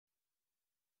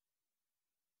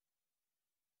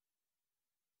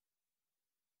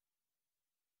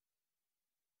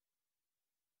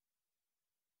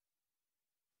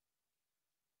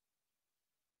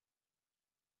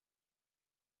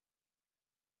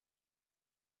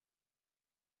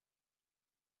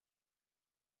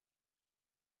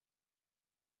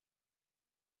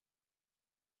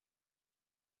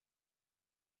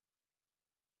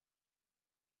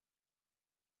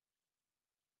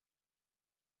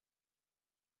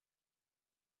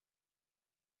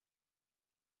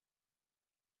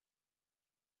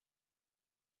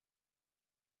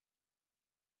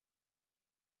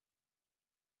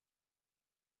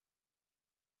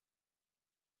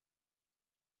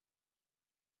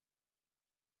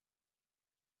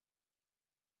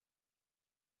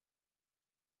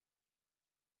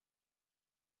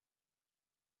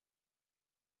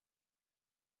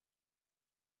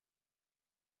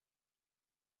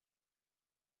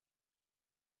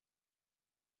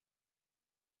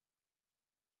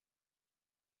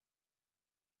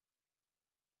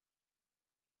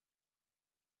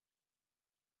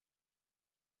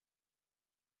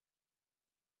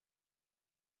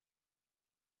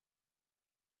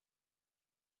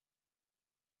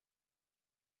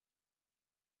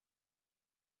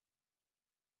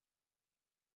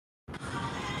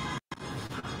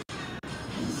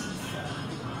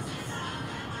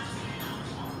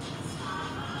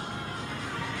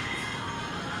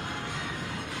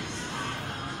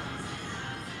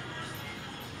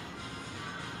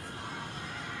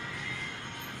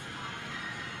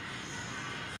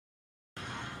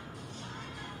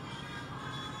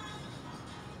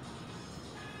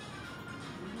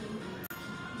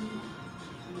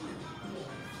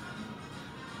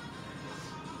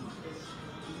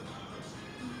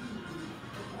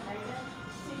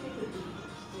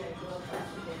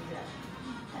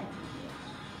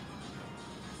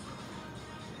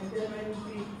And then when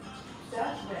we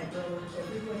start that,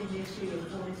 everybody makes sure your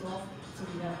phone is off, so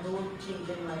we have no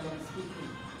children while I'm speaking.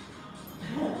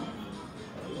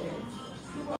 Yes.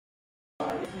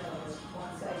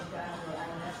 Once I start, I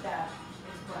must start,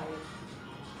 it's quiet.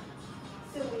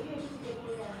 So were you able to get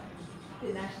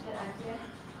the national anthem?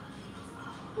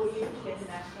 Were you able to get the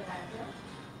national anthem?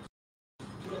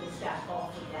 You're going to start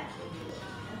off with that when you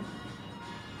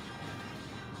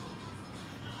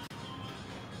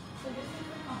So this is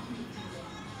the complete season.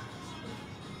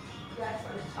 That's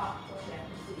on the top of that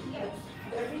city. Yes.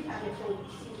 Every time you hold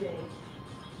CJ,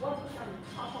 what was on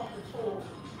the top of the pole?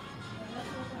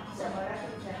 So what I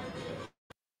can tell you.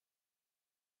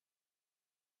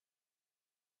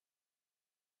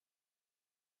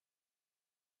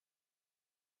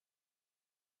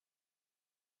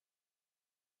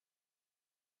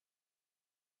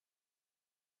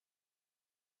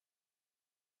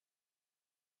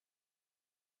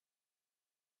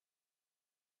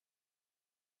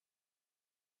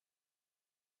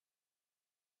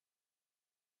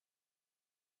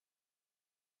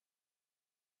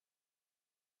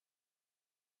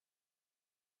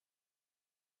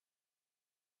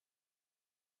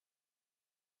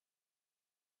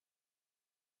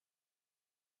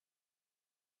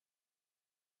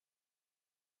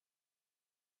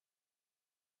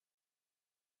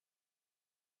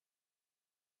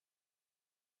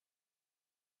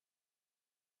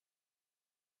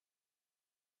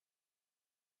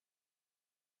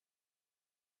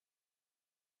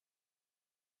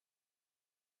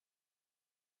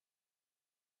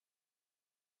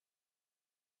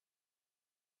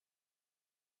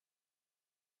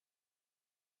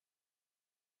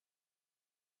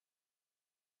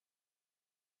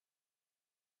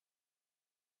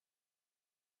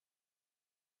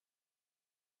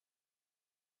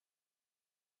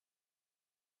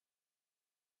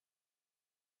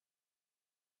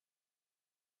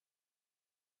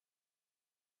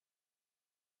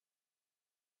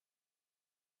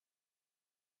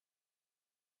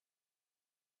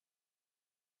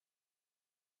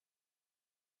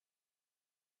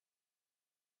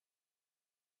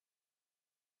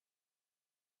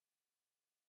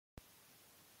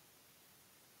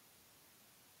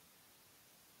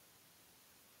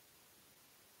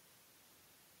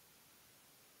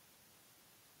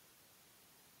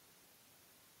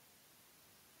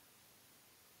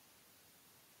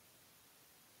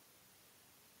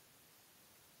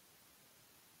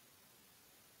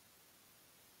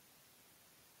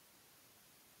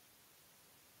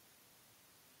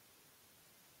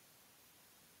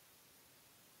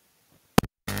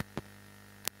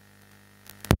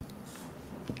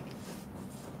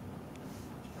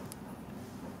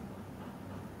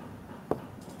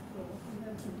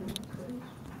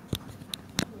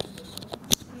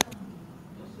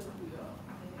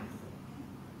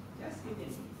 Just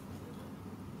kidding.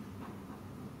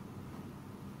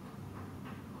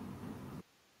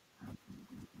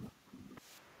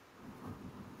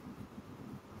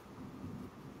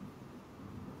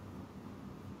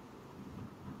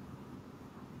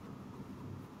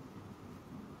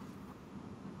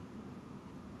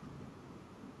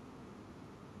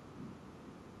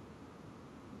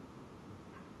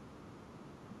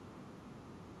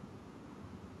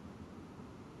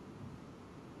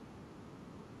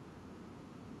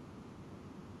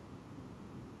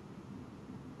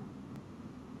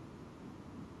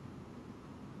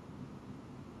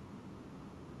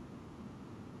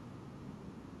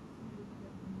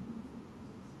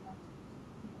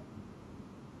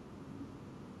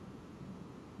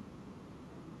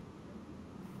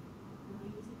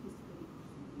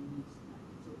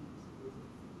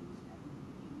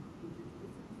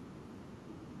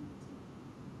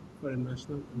 For a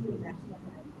national anthem.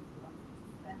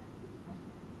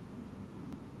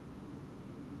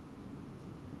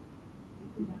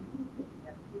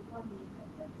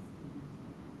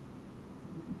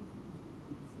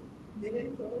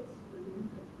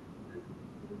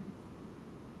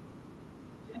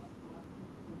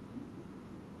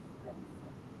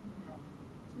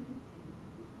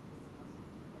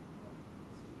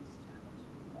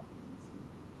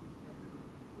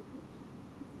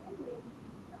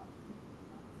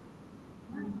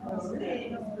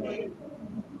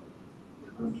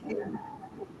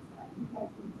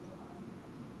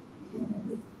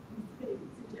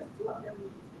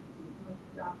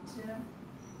 Doctor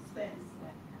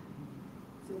Spencer.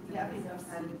 So we have enough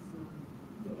seats.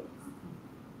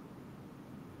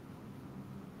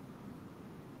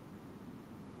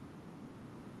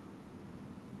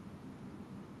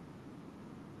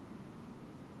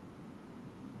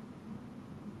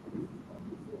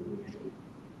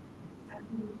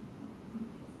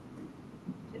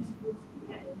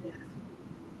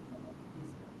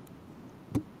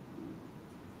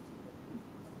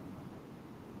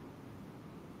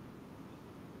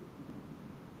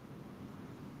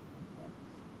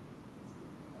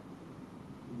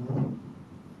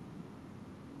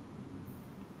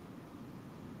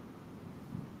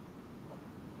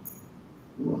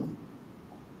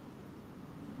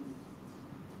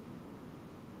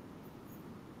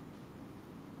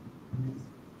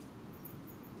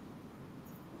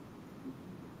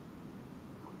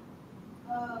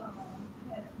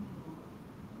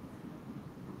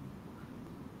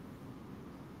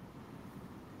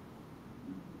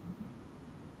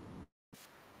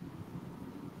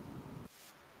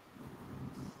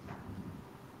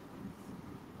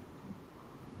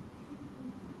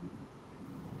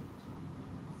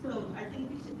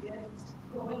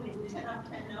 So what is it, 10 out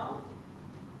of 10 no?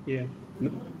 Yeah. No.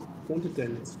 1 to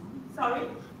 10. Sorry?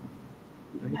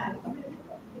 Right?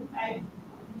 I,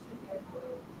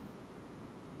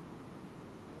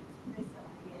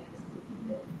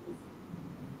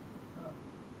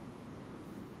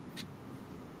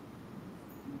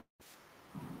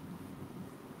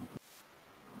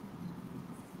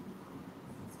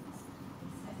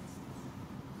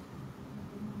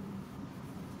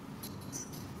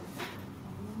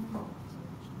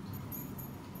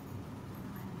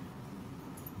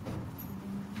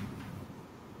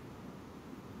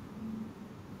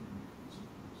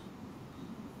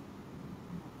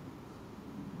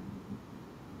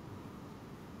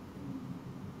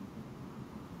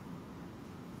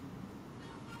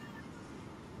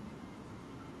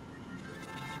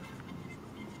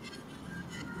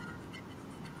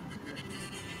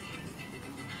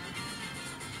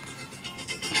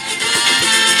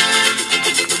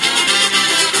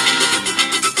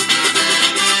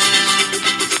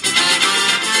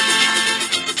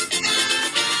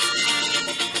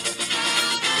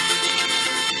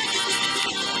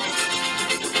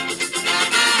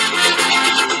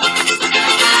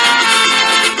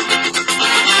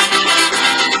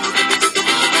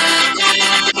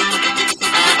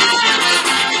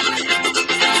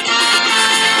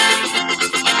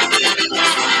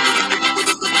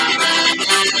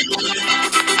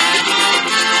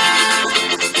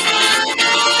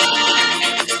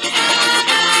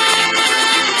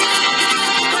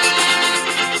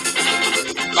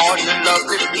 all the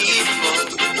lovely people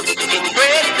in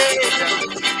great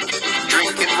Nation,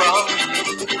 drinking rum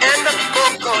and a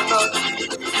coconut.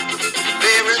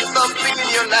 There is something in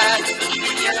your life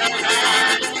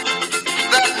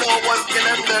that no one can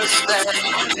understand.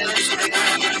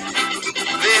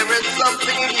 There is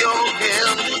something in your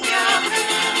health,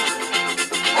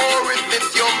 or if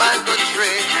it's your mind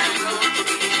astray.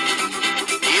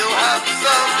 You have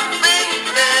something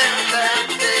there that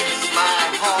takes my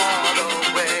heart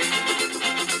away.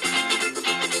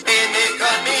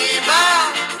 Inikanima,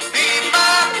 Bima,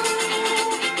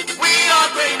 we are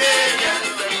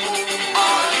Grenadians, and who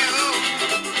are you?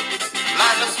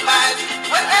 Land of spice,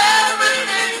 where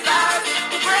everything lies.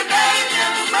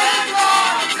 Grenadians, may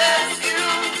God bless you.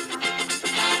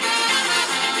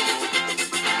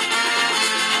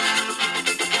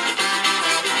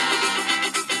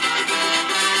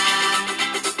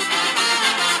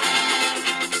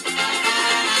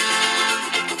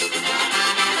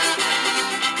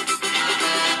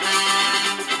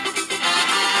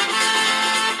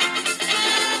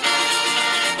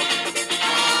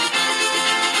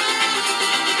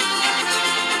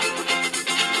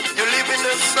 You live in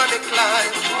a sunny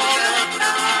clime.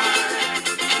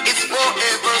 It's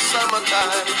forever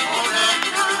summertime.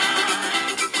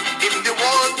 If you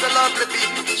want a lovely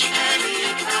beach,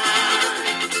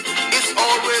 it's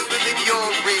always within your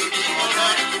reach.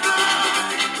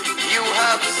 You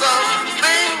have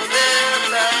something there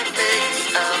that makes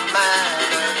a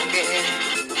man again.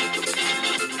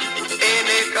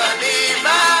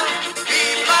 Inikanima,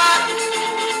 Bima,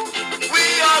 we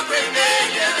are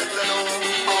Grenadians, and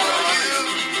who are you?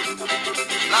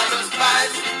 Land of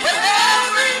spice, where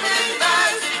everything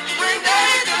nice.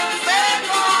 Grenadians, may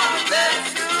God bless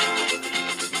you.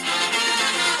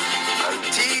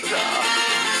 Antigua,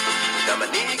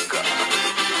 Dominica,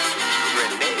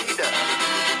 Grenada,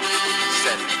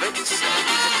 St. Vincent,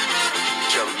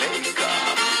 Jamaica,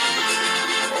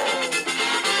 oh,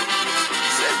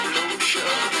 St. Lucia,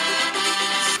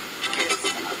 Kitts,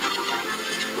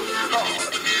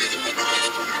 Lord,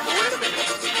 wait a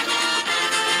minute.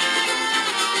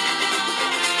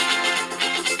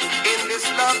 In this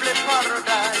lovely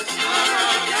paradise,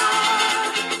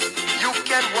 you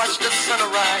can watch the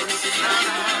sunrise.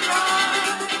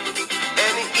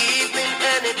 Any evening,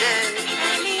 any day,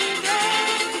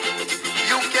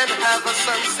 you can have a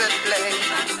sunset play.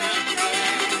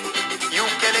 You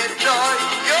can enjoy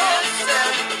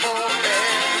yourself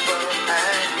forever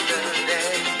and a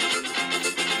day.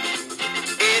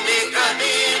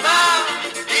 Inikanima,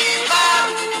 Bima,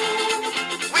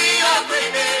 we are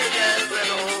Grenadians,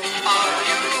 and who are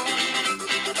you?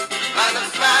 Land of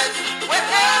spice, where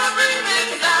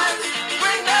everything lies.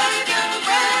 Grenadians,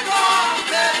 may God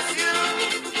bless you.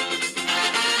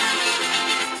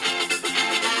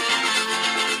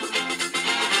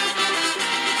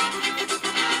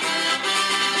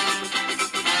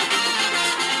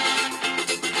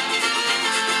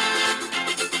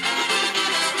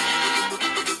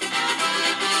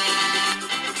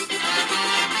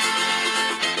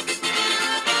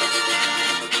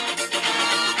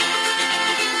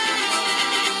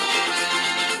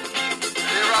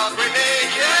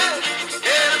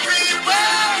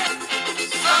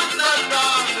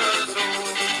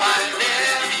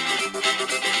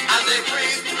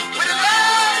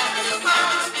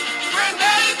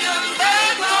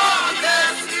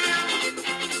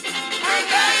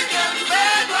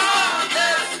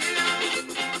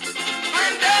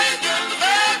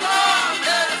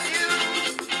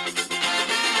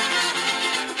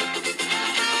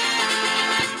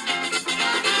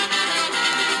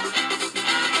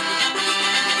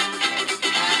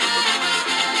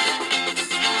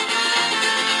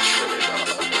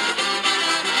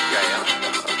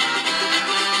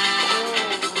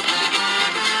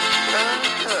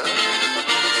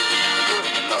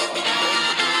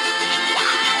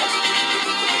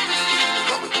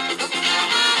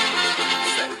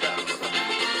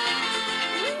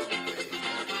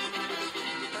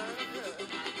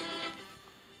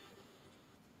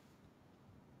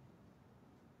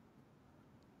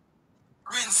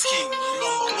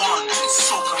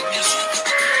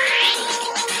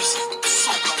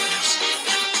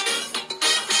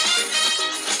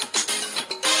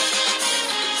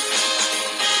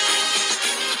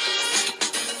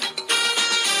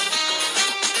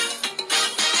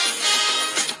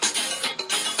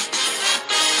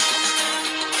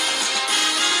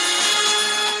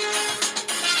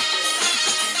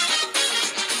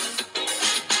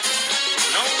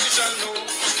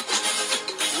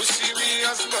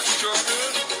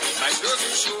 those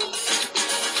who show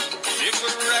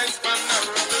equal rights from the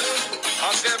rubble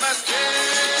of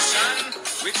devastation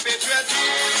with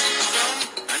patriotism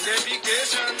and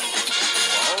dedication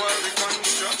for our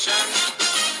reconstruction.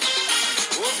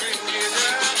 Oh, Grenada,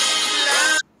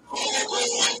 land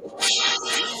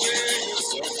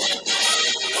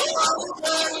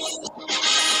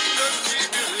the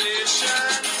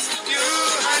tribulations you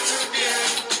had to bear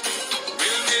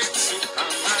will make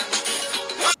Superman.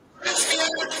 What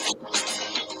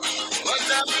was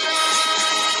the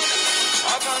blood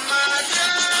of a man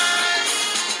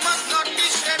must not be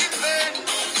shed in vain.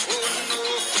 Oh no,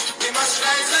 we must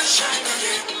rise and shine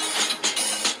again.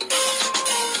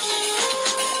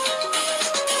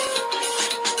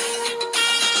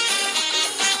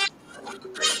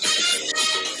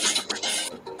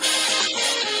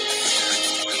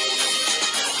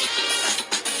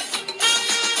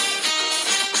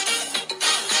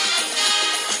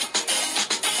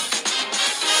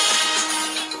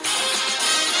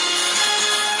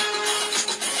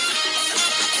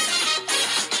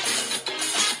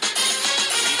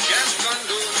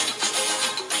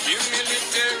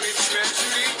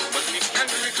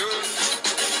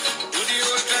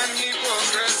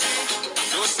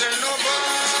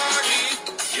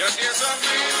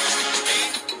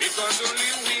 Because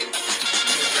only we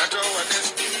got our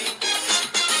destiny.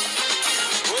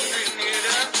 Oh,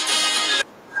 Grenada,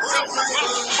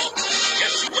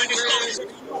 get you when it goes.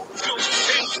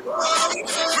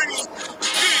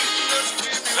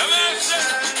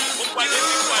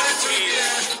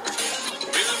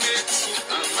 Will make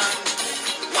Superman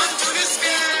want to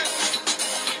despair.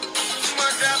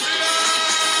 Mother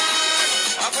blood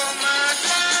of our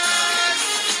mothers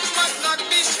must not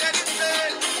be shed in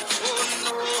vain. Oh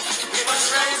no, we must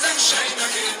rise and shine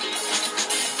again.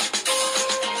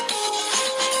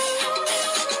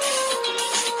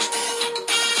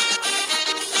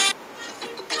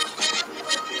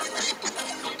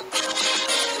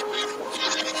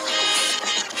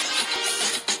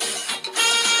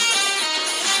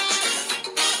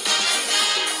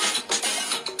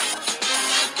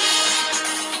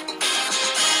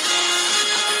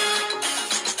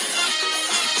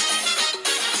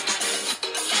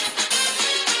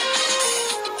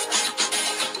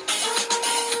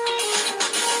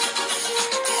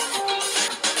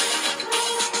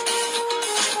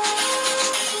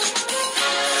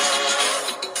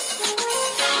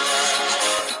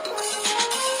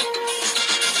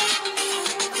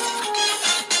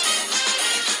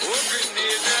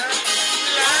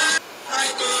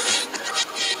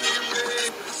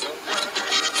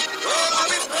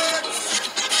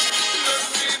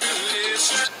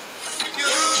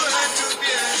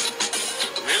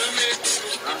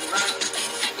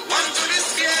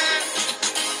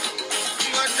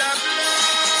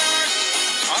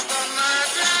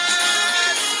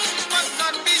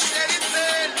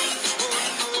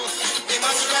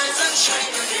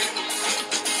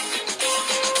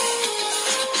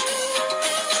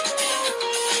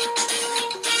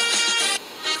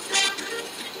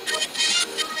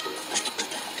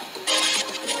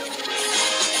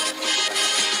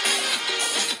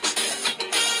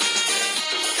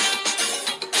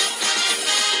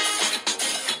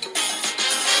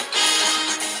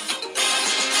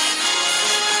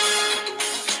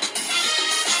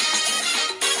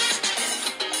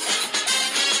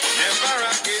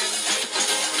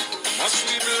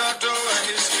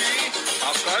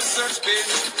 Such pain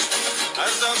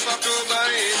as of October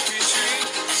 83.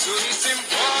 So it's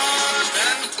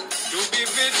important to be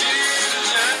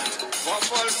vigilant for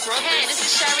false prophets. Hey, this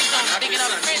is Sherry Jones, picking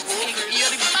up Prince.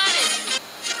 You're the baddest.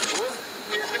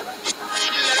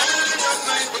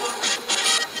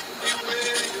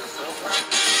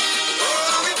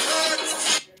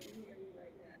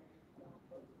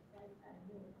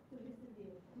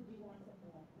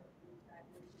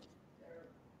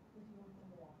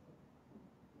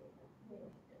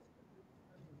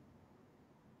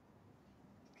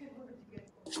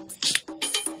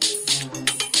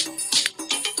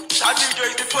 That DJ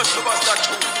is the first to bust that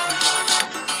tune.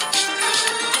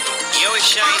 Yo, it's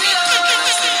Shiny.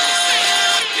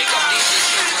 Big up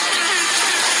DJ.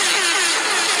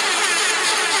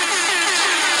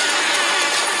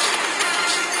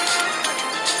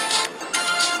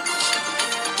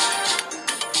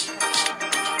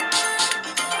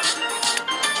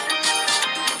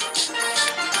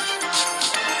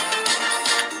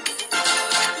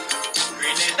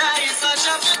 Grenada is such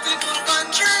a beautiful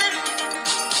country.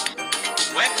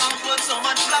 Where come from so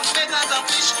much black beggars of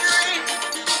history.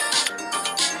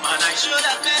 Man, I should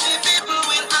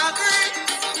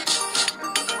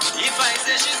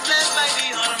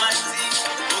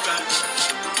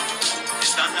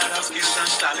of skills and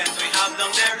talent we have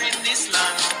down there in this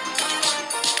land.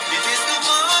 It is too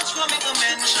much for me to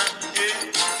mention. Yeah.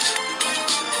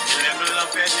 The level of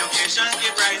education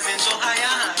keep rising to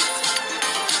higher heights.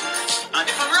 And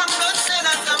if I'm wrong, don't say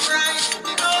that I'm right.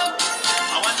 No,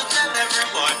 I want to tell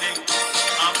everybody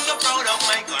I'm so proud of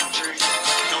my country.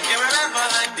 Don't care wherever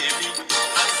I may be.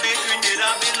 I say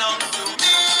Trinidad belong to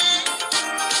me.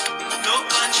 No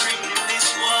country in this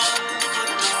world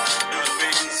could do the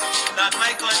things that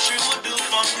my country would do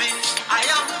for me. I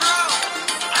am proud.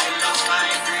 I love my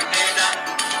Grenada,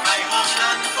 my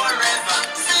homeland forever.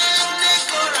 Sing the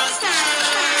chorus.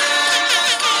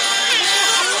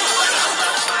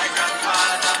 My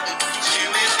grandfather, she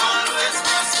will always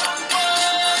prosper.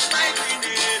 Oh, my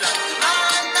Grenada,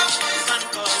 land of peace and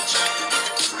culture.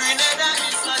 Grenada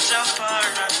is such a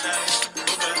paradise.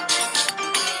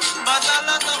 But a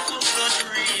lot of folks don't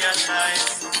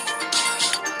realize.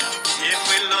 If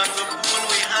we learn to pull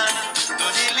we hand to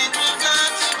the little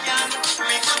dance we can,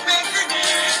 we could make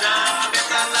Grenada a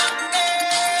better land.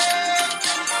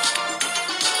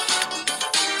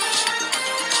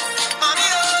 Mommy,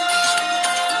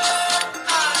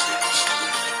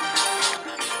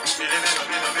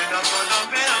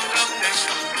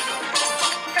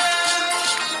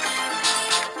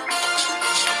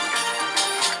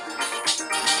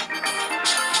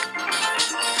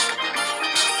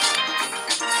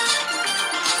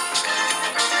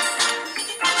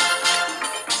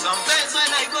 sometimes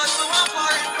when I go to a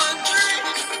foreign country,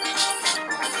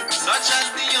 such as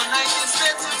the United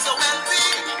States, it's so wealthy,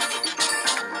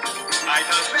 I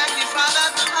just beg the Father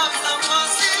to have some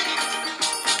mercy.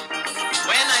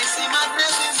 When I see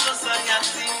madness in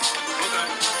society,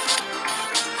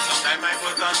 sometimes I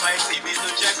put on my TV to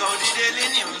check out the daily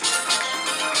news.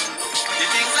 The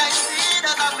things I see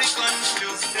that have me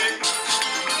confused.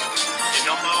 The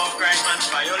number of crime and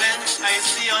violence I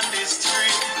see on the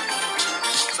street.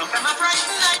 Sometimes I'm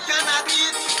frightened I cannot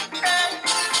eat. Hey.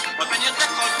 But when you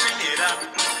take out Grenada,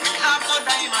 we have no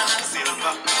diamond and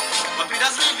silver, but we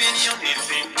just live in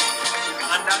unity,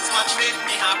 and that's what made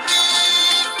me happy.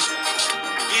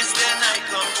 Is then I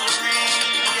come to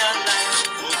realize,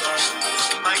 oh God,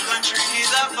 my country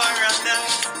is a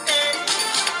paradise. Hey.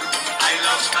 I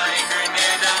love my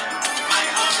Grenada, my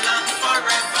homeland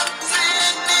forever.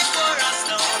 Sing the chorus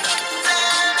louder,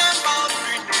 tell them about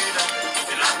Grenada,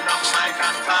 the land of my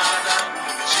grandfather.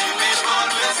 She will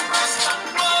always prosper.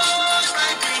 Oh,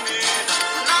 my Grenada,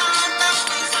 land of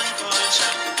peace and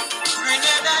culture.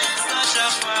 Grenada is such a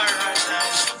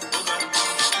paradise.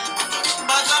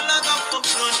 But a lot of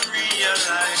folks don't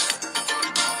realize.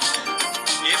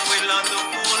 If we learn to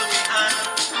pull we hand,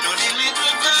 do the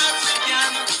little dance we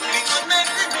can, we could make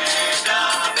Grenada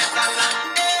a better land.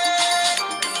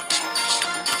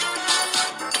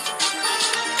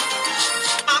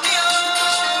 Mommy,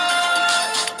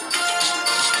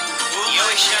 Yo,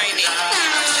 Shiny.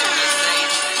 Simply say,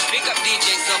 pick up DJ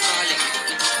Alcoholic.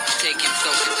 Take him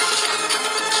so to the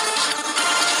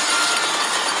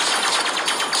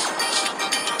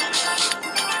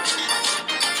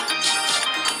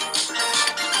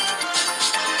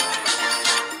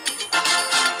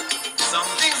some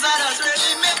things that has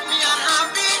really made me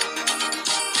unhappy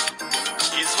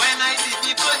is when I see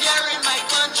people here in my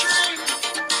country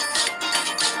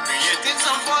creating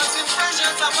some false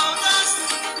impressions about us,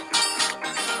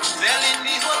 telling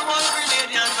the whole world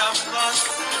Grenadians of course.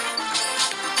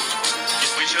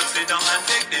 If we should sit down and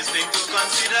take this thing to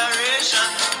consideration,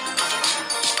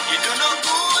 it do no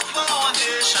good for our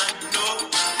nation, no.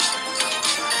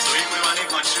 So if we want the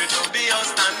country to be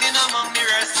outstanding among the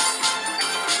rest,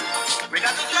 we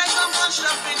got to try some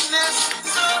constructiveness.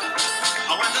 So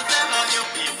I want to tell all you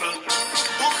people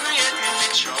who creating the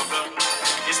trouble,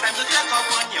 it's time to take up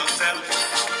on yourself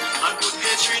and put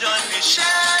hatred on the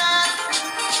shelf.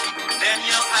 Then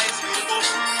your eyes will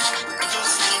open to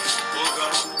see, oh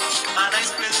God, a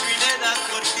nice place Grenada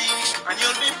could be, and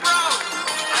you'll be proud.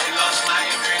 I love my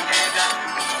Grenada,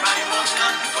 my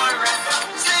homeland forever.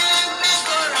 Sing the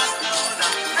chorus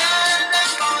louder, tell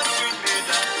them about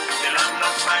Grenada, the land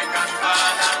of my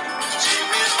grandfather. She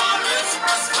will always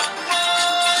prosper.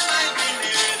 Oh, my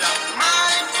Grenada,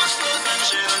 my food, clothes and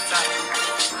shelter.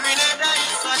 Grenada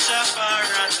is such a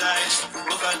paradise,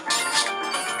 oh God.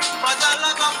 But a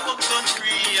lot of folks don't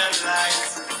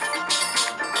realize.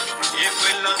 If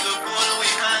we learn to pull we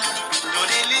hand, do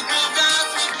the little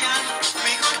dance we can,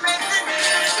 we could make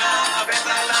Grenada a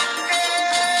better land.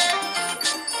 Hey.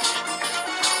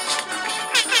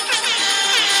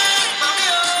 Mommy,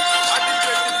 oh. I think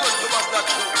you're the first to us that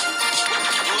too.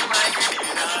 Oh, my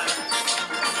Grenada.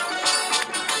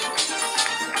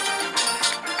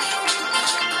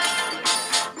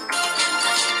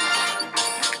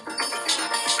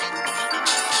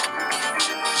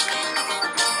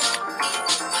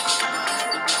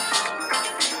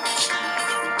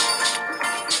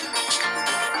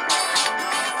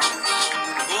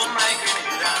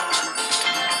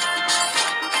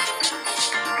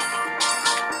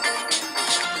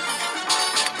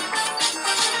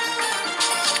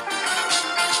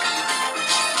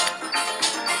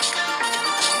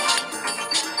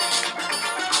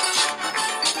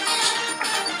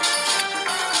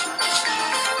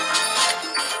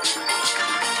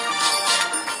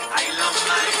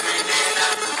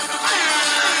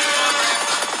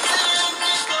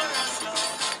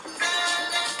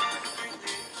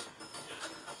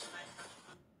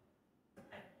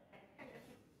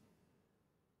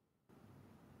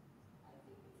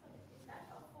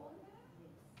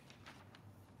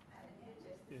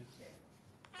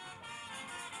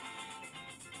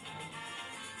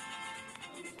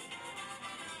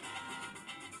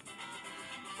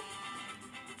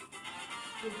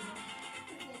 Hey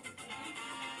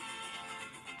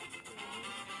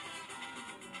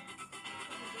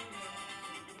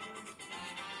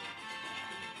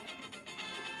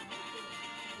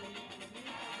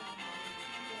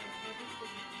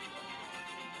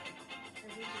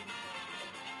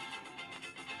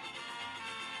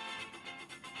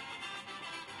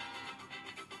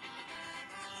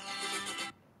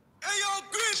yo,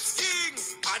 Grips King,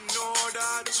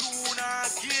 another tune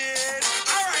again.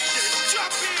 Alright then,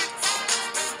 drop it.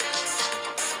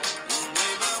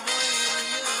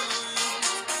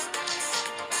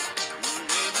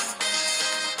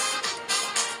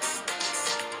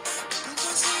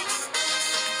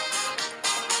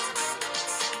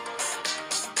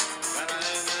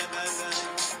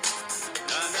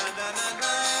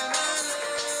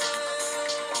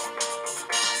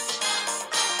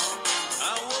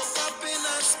 I woke up in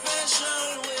a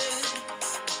special way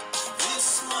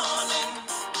this morning,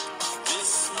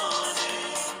 this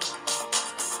morning.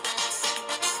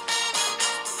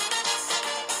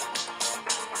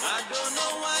 I don't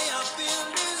know why I feel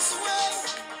this way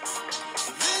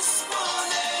this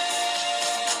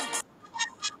morning.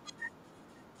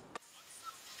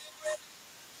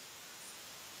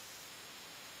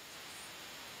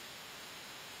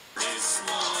 This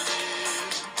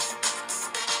morning.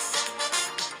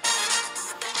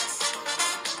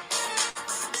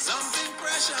 Something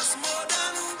precious more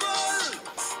than gold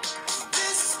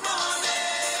this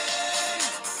morning.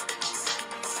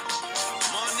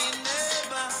 Money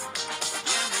neighbor,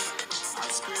 hear me. I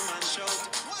scream and shout,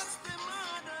 what's the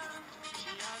matter?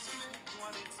 She asked me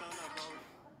what it's all about.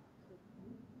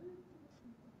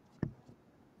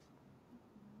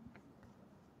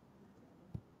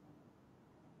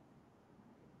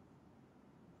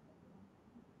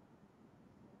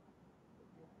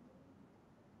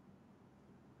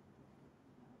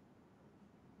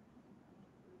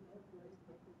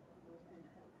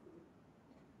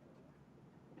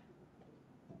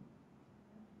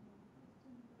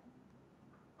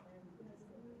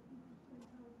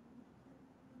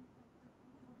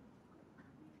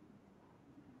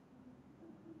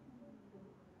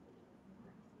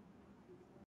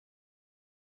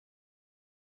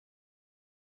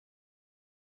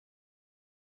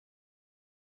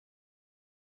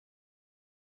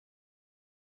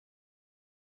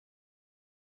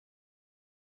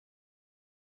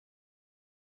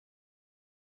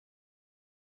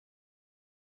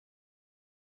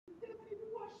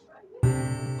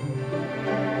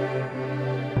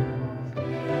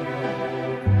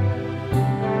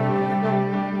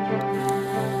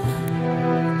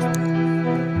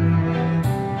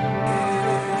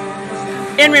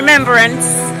 In remembrance,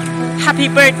 happy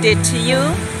birthday to you,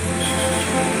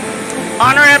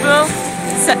 Honorable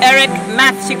Sir Eric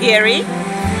Matthew Gary,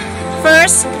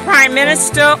 first Prime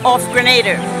Minister of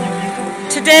Grenada.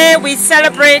 Today we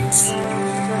celebrate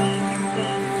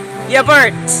your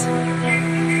birth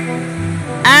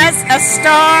as a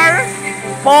star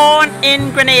born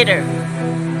in Grenada,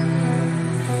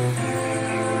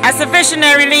 as a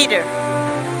visionary leader,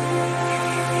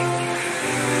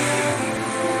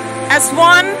 as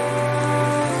one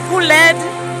who led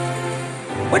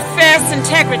with fierce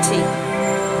integrity,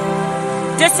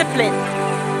 discipline,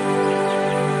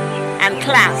 and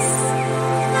class.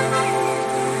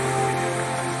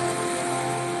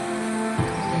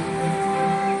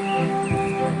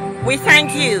 We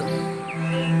thank you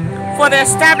for the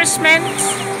establishment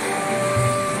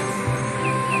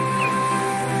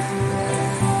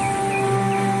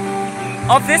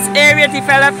of this area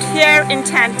developed here in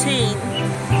Tantine.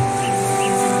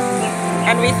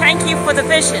 And we thank you for the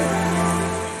vision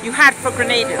you had for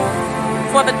Grenada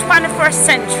for the 21st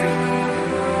century.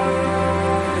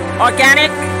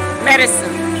 Organic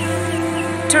medicine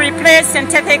to replace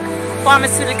synthetic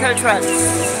pharmaceutical drugs.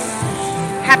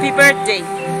 Happy birthday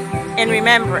in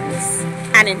remembrance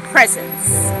and in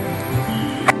presence.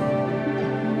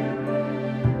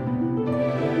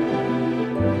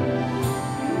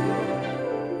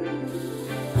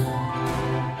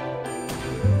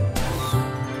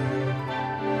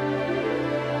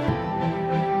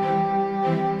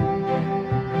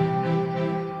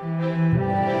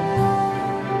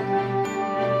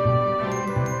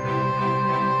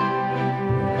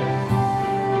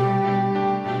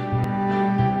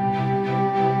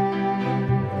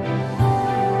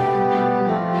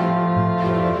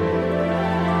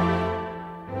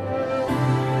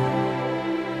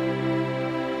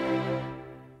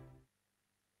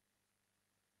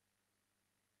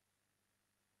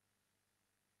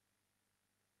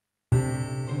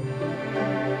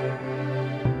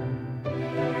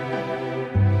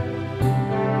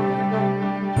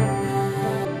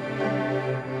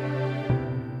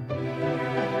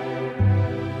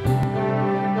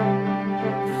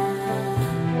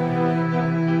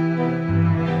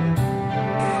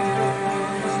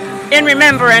 In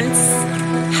remembrance,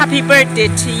 happy birthday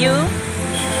to you,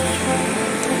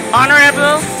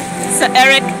 Honorable Sir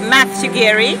Eric Matthew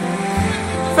Gary,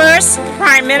 first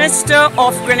Prime Minister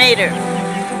of Grenada.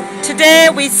 Today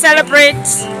we celebrate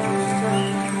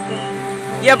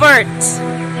your birth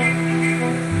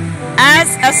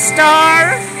as a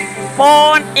star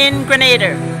born in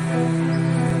Grenada,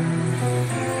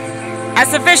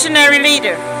 as a visionary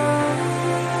leader,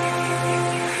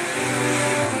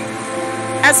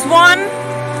 as one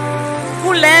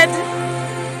who led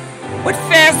with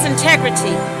fierce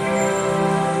integrity,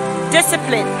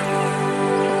 discipline,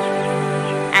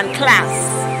 and class.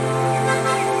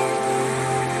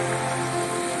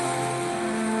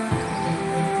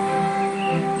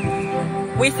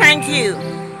 We thank you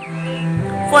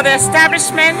for the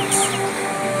establishment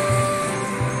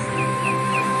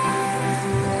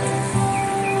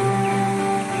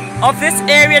of this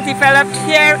area developed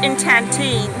here in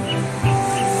Tantine.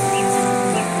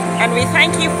 And we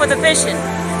thank you for the vision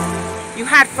you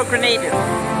had for Grenada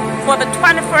for the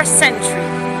 21st century.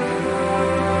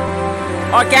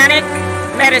 Organic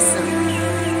medicine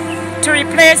to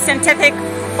replace synthetic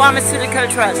pharmaceutical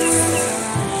drugs.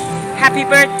 Happy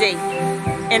birthday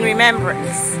in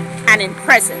remembrance and in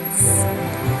presence.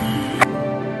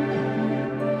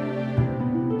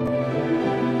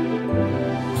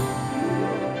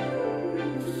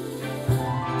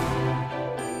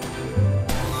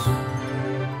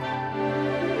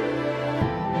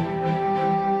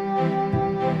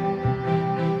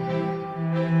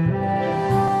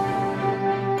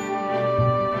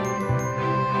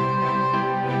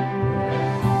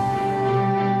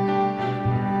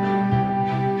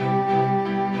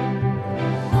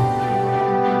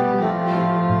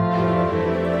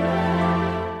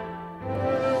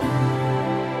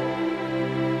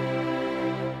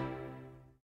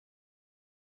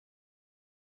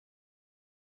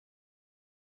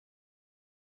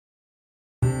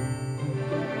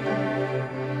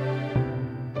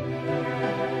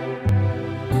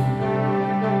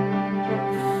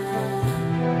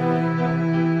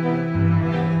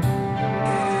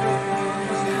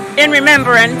 In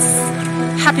remembrance,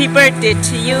 happy birthday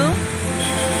to you,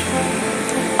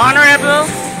 Honorable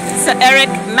Sir Eric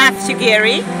Matthew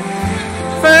Gary,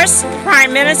 first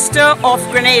Prime Minister of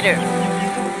Grenada.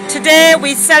 Today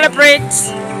we celebrate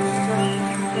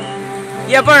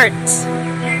your birth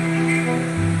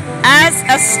as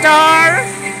a star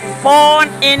born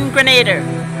in Grenada,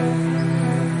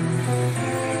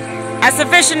 as a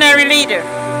visionary leader,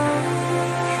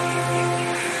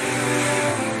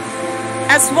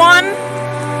 as one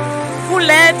who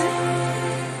led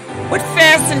with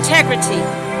fierce integrity,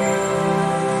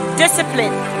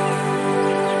 discipline,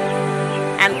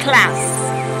 and class.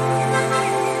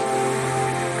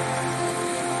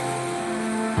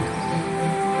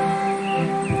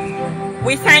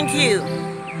 We thank you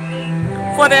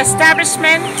for the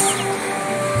establishment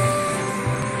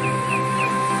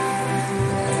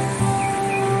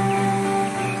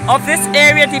of this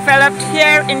area developed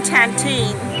here in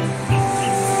Tantine.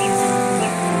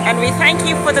 And we thank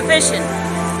you for the vision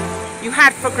you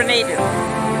had for Grenada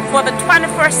for the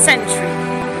 21st century.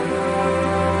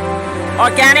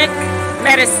 Organic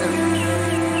medicine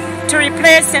to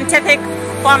replace synthetic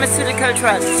pharmaceutical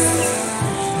drugs.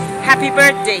 Happy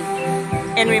birthday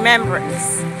in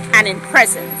remembrance and in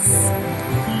presence.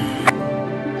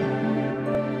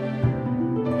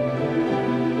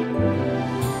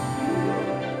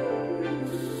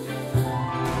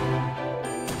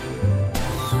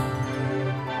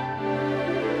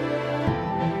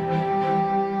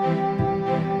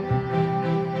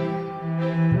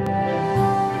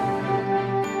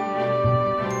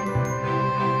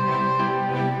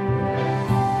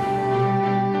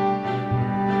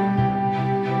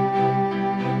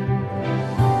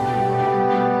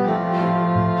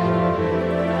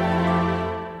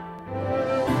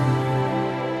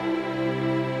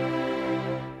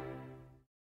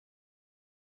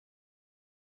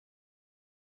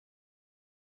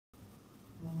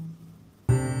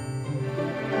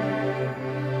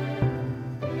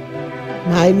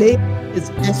 My name is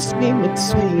Ashley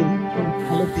McSween from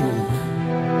Philippines.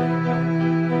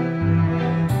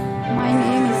 My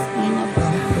name is Ina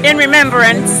Blanco. In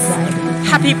remembrance,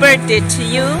 happy birthday to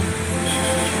you,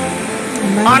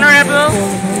 Honorable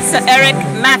Sir Eric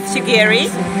Matthew Gary,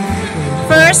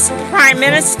 first Prime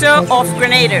Minister of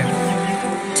Grenada.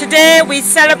 Today we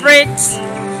celebrate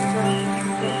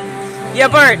your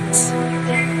birth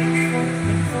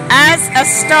as a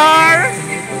star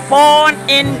born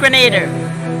in Grenada,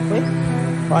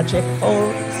 Project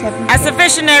 074. as a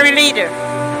visionary leader,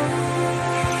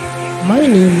 My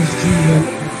name is Julian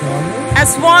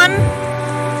as one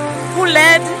who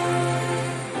led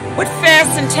with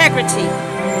fierce integrity,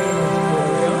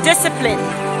 discipline,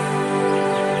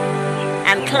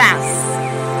 and class.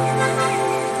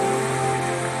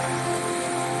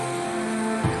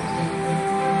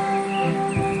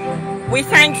 We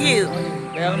thank you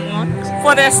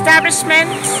for the establishment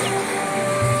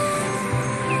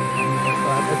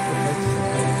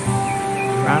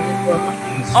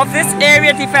of this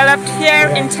area developed here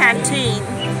in Tantine.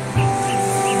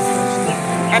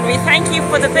 And we thank you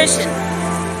for the vision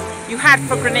you had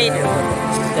for Grenada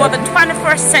for the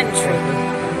 21st century.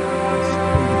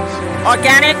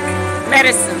 Organic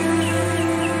medicine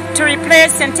to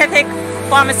replace synthetic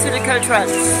pharmaceutical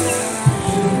drugs.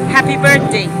 Happy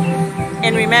birthday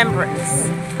in remembrance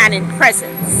and in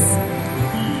presence.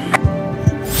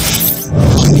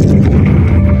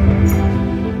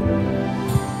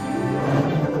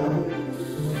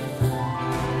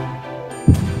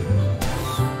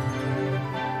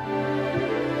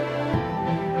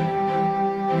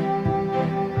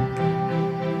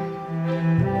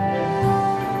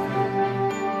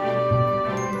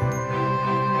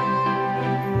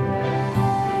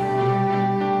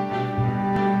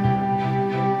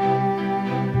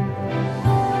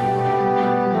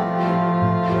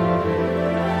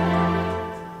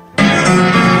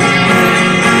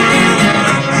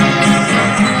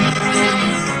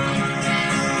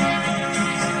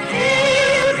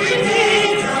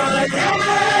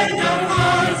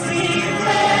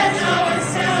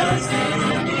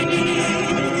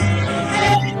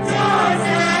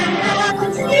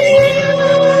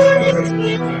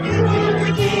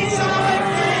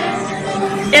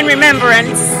 In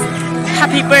remembrance,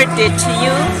 happy birthday to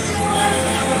you,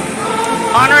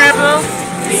 Honorable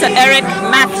Sir Eric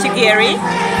Matthew,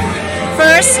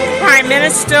 first Prime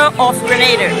Minister of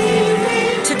Grenada.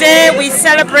 Today we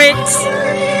celebrate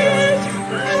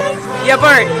your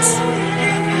birth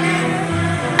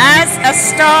as a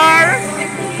star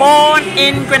born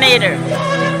in Grenada,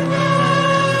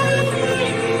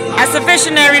 as a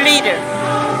visionary leader,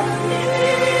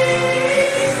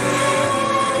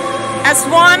 as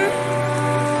one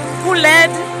who led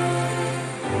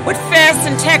with fierce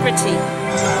integrity,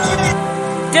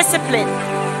 discipline,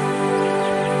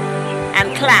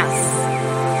 and class.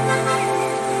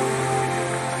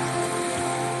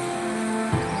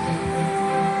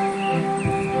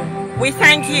 We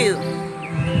thank you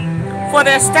for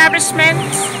the establishment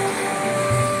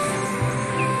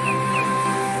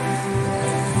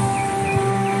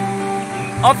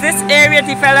of this area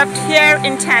developed here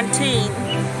in Tantine.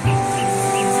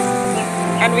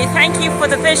 And we thank you for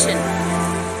the vision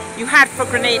you had for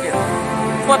Grenada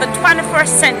for the 21st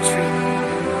century.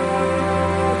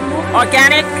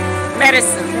 Organic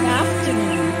medicine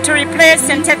to replace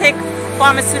synthetic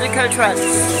pharmaceutical drugs.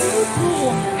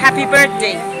 Happy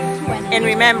birthday in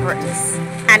remembrance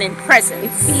and in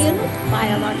presence.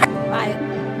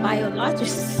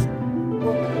 Biologists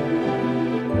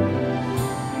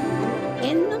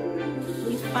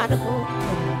indefatigable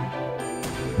woman,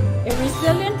 a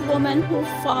resilient woman who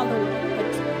followed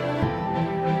her dream,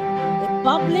 a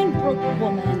bubbling brook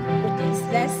woman with a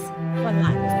zest for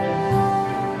life,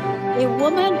 a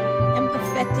woman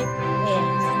empathetic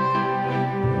heirs,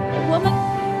 a woman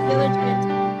diligent,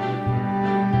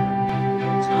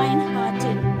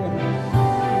 kind-hearted woman,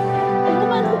 a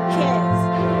woman who cares,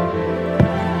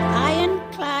 an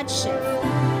ironclad chef,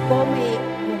 gourmet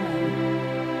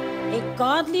woman, a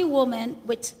godly woman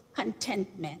with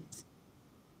contentment,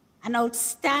 an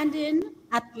outstanding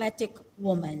athletic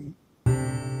woman,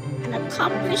 an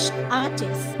accomplished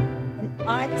artist in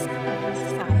arts and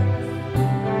science,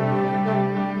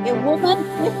 a woman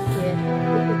gifted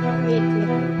with the creative,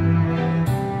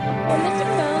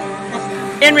 political.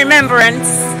 In remembrance,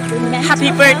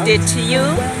 happy birthday to you,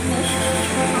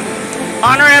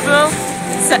 Honorable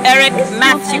Sir Eric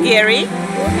Matthew,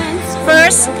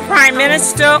 first Prime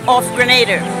Minister of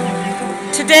Grenada.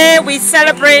 Today we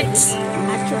celebrate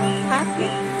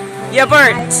your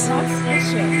birth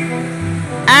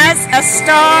as a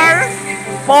star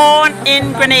born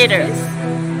in Grenada,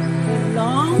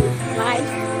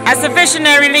 as a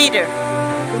visionary leader,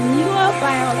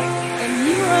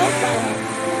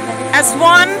 as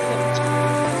one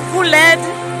who led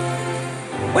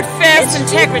with fierce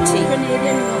integrity,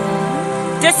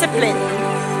 discipline,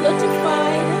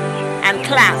 and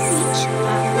class.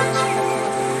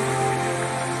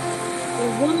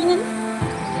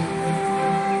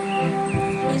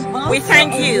 We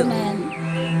thank you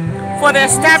for the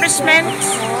establishment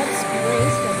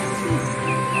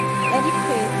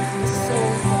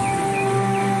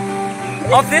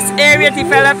of this area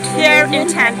developed here in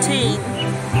Tantine.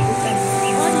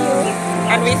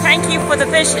 And we thank you for the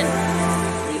vision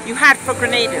you had for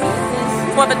Grenada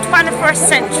for the 21st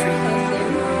century.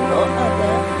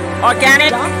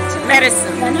 Organic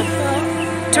medicine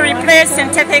to replace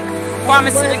synthetic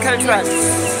pharmaceutical drugs.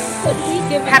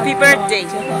 Happy birthday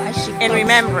in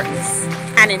remembrance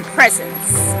and in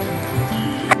presence.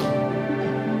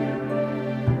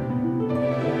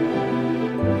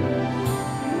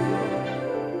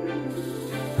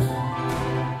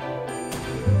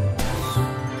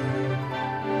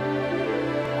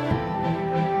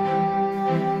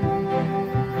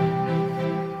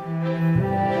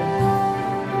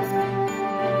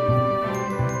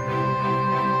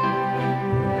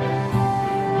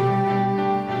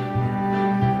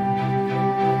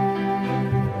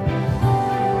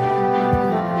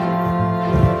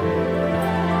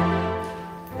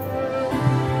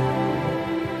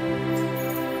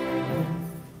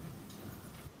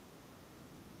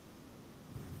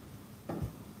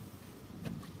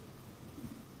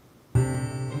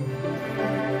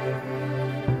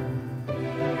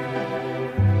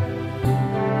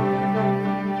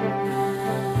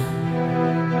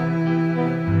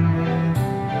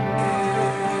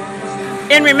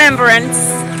 In remembrance,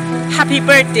 happy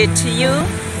birthday to you,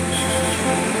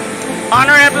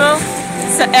 Honorable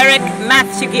Sir Eric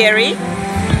Matthew Gary,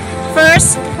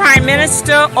 first Prime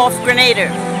Minister of Grenada.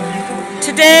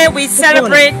 Today we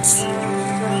celebrate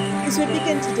As we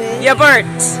begin today, your birth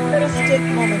let us take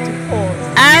a moment to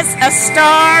pause. as a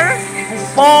star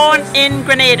born in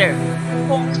Grenada,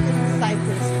 Walk to the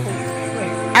disciples to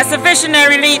pray. as a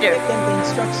visionary leader, Give them the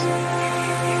instruction.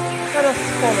 Let us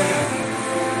follow them.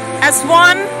 as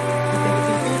one We can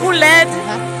begin who led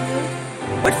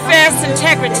Matthew with fierce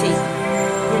integrity,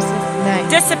 verses 9.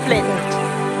 discipline,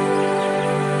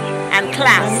 and I'm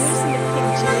class. using the King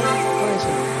James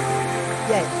Version.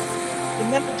 Yes.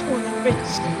 Remember to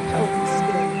enrich and help the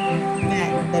spirit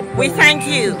man that We wrote thank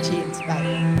you King James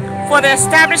Bible. for the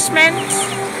establishment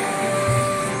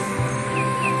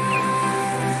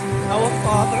Our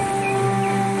Father,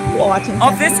 who art in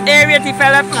of this heaven, area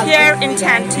developed here in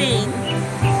Tantine,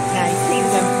 thy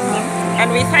kingdom come.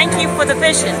 and we thank you for the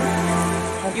vision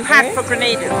you had for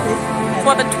Grenada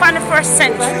for the 21st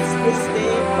century. This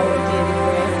day our daily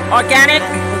bread. Organic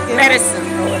And forgive medicine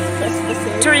our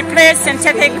trespasses, to replace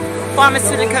synthetic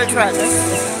pharmaceutical drugs.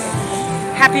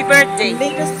 Happy birthday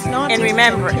lead us not in into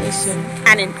remembrance temptation,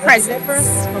 and in but presence. deliver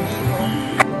us from evil.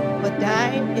 For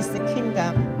thine is the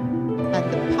kingdom, and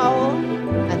the power,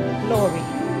 and the glory,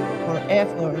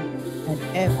 forever and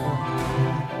ever.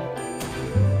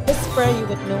 This prayer, you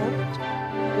would note,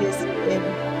 is in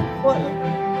full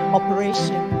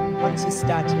operation once you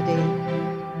start your day.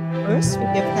 First, we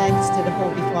give thanks to the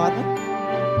Holy Father.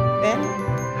 Then,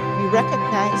 we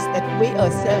recognize that we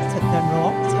ourselves have done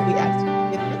wrong, so we ask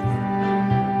forgiveness.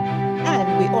 And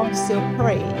we also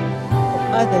pray for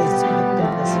others who have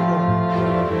done us wrong.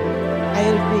 I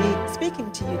will be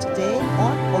speaking to you today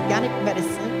on organic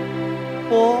medicine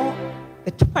for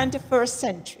the 21st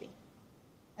century.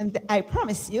 And I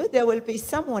promise you, there will be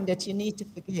someone that you need to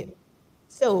forgive.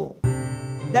 So,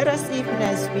 let us, even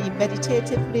as we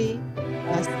meditatively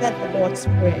said the Lord's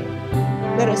Prayer,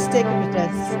 let us take it with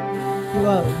us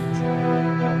throughout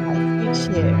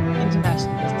each year,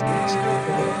 International Speech of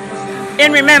the World.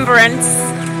 In remembrance,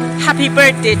 happy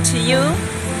birthday to you,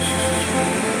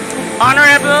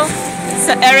 Honorable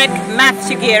Sir Eric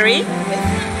Matthew Gary,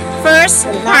 first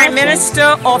Prime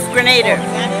Minister of Grenada.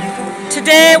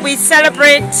 Today we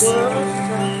celebrate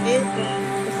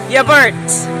your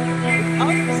birth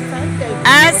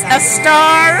as a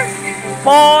star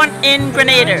born in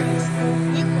Grenada,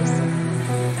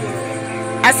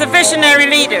 as a visionary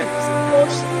leader,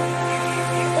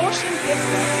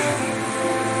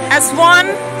 as one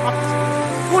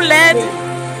who led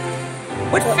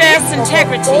with fierce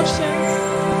integrity,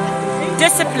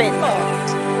 discipline,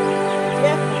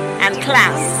 and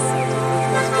class.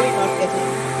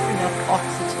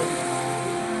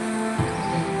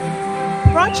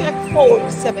 Project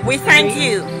 473. We thank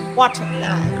you Water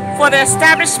line. for the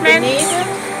establishment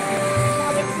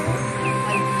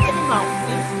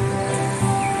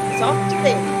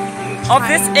of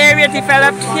this area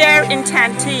developed here in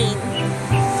Tantine,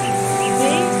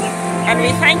 and we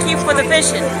thank you for the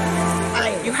vision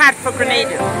you had for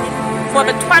Grenada for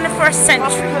the 21st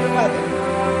century.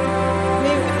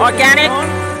 Organic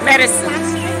medicine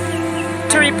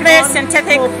to replace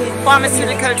synthetic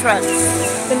pharmaceutical drugs.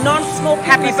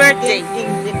 Happy birthday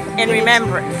in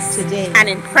remembrance and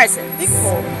in presence.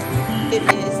 Because it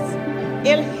is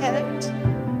ill health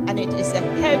and it is a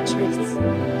health risk.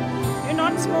 You're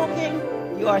not smoking,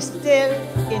 you are still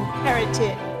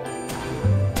inheriting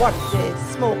what the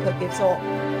smoker gives off.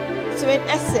 So in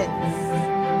essence,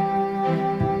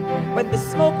 when the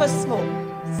smoker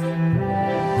smokes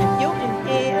and you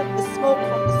inhale the smoke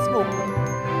from the smoker,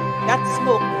 that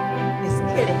smoker is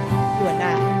killing you and I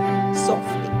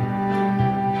softly.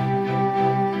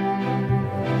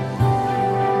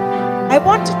 I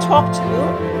want to talk to you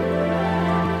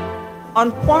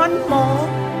on one more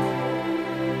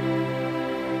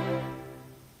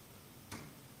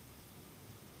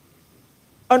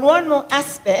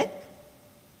aspect.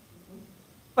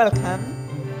 Welcome,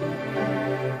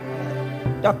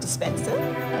 Dr. Spencer.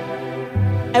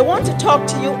 I want to talk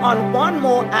to you on one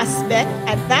more aspect,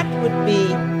 and that would be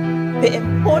the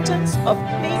importance of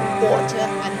clean water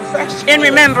and fresh air. In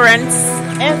remembrance,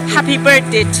 happy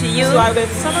birthday to you, So I will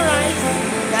summarize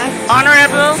that.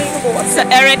 Honorable Sir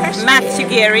Eric Matthew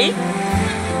Gary,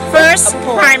 first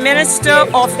Prime Minister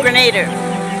of Grenada.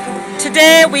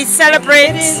 Today we celebrate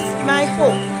It is my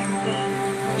hope,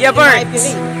 your my birth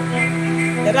belief,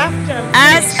 that after I'm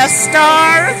as a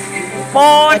star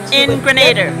born that you in will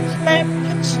Grenada. get a clear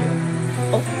picture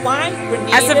of why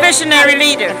Grenada As a visionary Paris,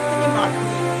 leader. and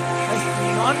Martinique has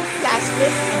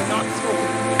non-plastic and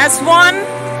non-smoking. As one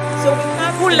So we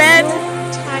have who a led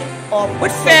new type of with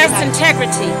fierce civilization.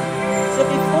 integrity So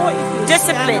before, if you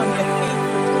discipline, stand on your feet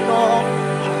for too long,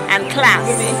 and class.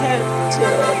 you may help to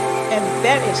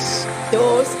embellish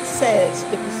those cells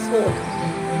to be swollen.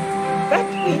 But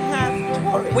we have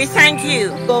tourists We thank you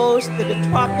who goes to the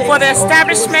tropics for the or goes to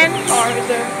establishment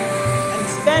Florida and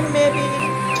spend maybe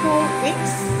 2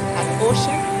 weeks at the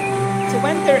ocean. So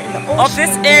when they're in the ocean, of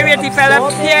this area they're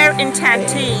developed absorbing here in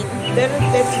Tantine, a little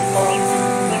bit of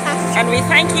plastic and we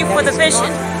thank you for that the is vision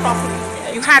not properly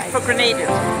you had for utilized. Grenada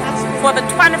Plastic. for the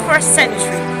 21st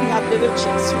century. We have little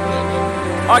chips remaining.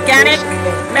 Organic Ocean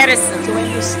bed. medicine So when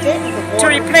you stay in the to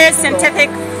water, replace you synthetic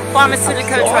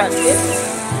pharmaceutical absorb drugs. this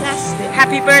plastic.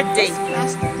 Happy birthday This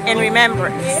plastic in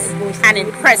remembrance and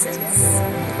in presence.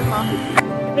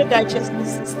 the digestive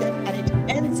system, and it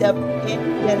ends up in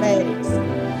your legs.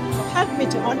 So help me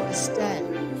to understand,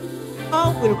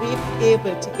 how will we be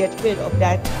able to get rid of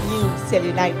that new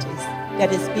cellulitis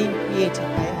that is being created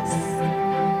by us?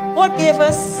 God gave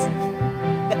us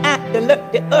the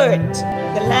earth,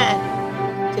 the land,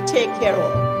 to take care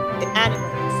of the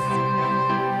animals.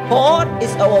 God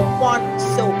is our one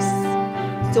source.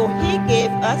 So He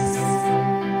gave us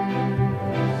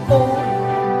food,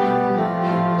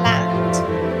 land,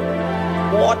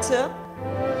 water,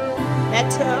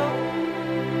 metal,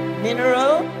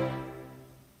 mineral,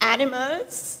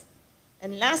 animals,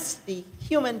 and lastly,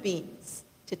 human beings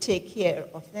to take care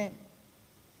of them.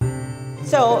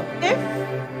 So if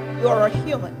you're a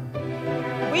human,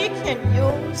 we can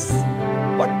use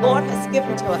what God has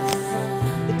given to us,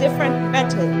 the different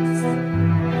metals,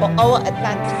 for our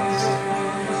advantage.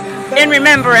 In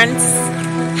remembrance,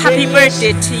 happy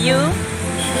birthday to you,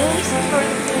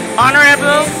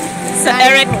 Honorable Sir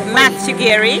Eric Matthew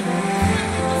Gary,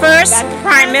 first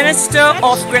Prime Minister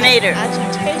of Grenada.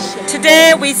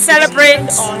 Today we celebrate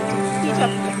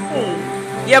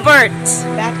your birth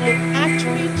That will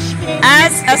actually change.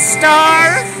 as a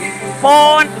star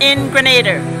born in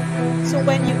Grenada. So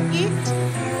when you eat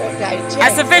or digest,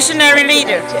 As a visionary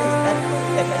leader. digest that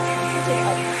food that has been put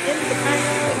out in the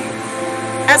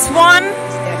microwave, As one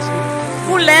it's actually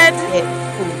who led dead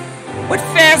food. with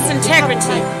fierce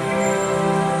integrity,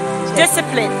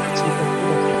 discipline,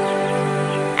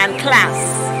 and class.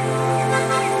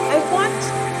 I want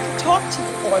to talk to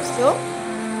you also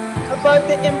about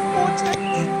the importance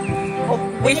of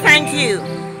We making thank you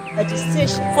a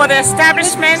decision. for the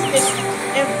establishment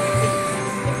Everything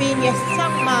to be in your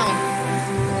sound mind.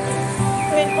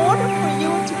 So in order for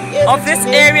you to be able of this to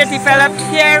make area developed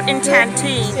sound here in good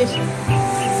Tantine, decisions,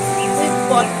 we've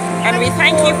got and we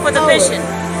thank you for the 24 vision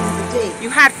hours in the day. you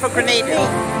had for Grenada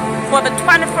for the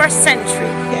 21st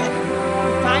century.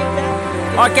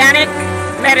 Organic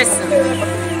medicine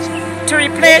to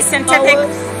replace synthetic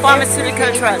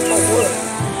pharmaceutical drugs.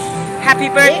 Happy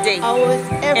birthday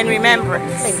in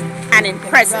remembrance and in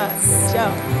presence. Do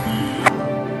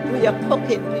your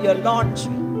cooking, do your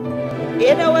laundry.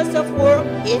 8 hours of work,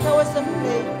 8 hours of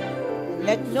play.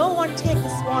 Let no one take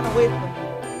this one away from you.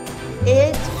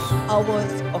 8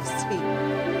 hours of sleep.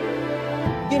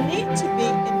 You need to be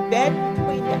in bed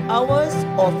between the hours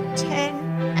of 10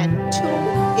 and 2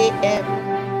 a.m.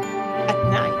 at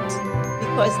night,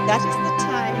 because that is the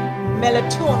time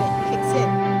melatonin kicks in.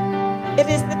 It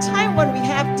is the time when we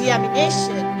have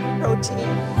deamination protein,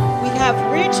 we have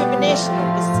rejuvenation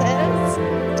of the cells,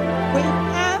 we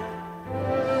have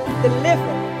the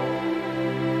liver,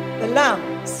 the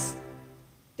lungs,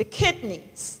 the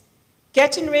kidneys,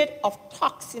 getting rid of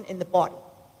toxin in the body.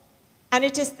 And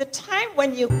it is the time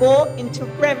when you go into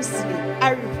REM sleep.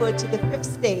 I refer to the 5th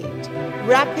stage,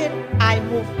 rapid eye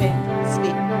movement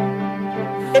sleep.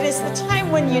 It is the time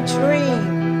when you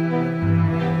dream.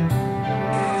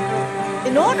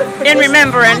 In order for in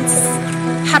remembrance,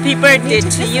 happy birthday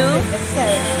to you,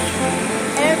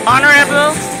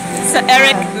 Honorable Sir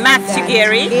Eric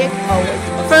Matthew-Gary,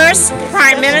 first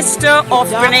Prime Minister of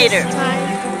Grenada.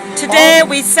 Today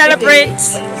we celebrate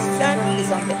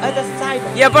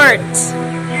your birth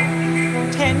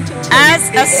as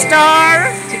a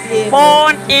star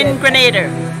born in Grenada,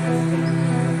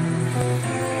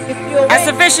 as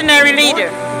a visionary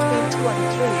leader,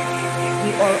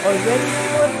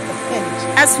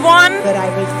 as one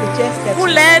who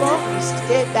led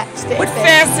with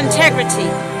fierce integrity,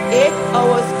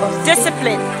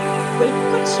 discipline,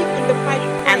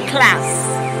 and class.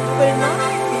 Will not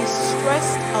be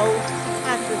stressed out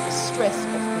under the stress of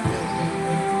the day.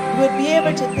 You will be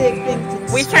able to take things in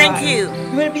We stride. thank you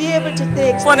You will be able to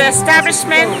take for the things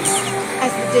establishment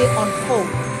as the day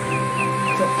unfolds.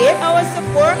 So 8 hours of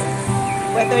work,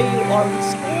 whether you are in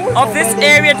school of or this whether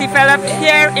area you are developed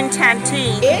there, here in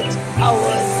Tantine. 8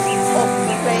 hours of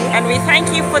play, And we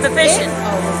thank you for the 8 vision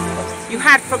hours of you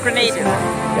had for Grenada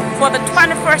for the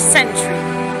 21st century.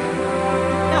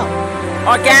 Now,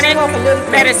 Organic let's talk a little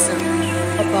bit medicine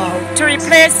about to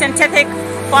replace synthetic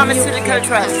pharmaceutical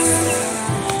drugs.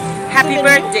 Happy the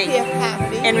birthday nuclear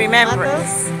family, in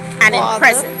remembrance mothers, and in fathers,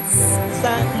 presence.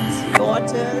 Sons,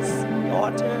 daughters,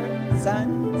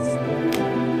 sons.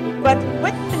 But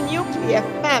with the nuclear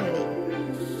family,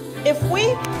 if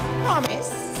we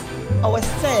promise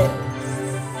ourselves,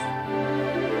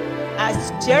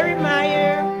 as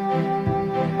Jeremiah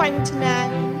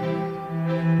 29,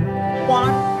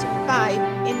 1 to 5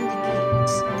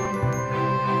 indicates,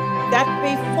 that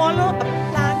we follow a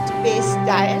plant-based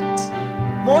diet,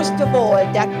 most of all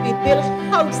that we build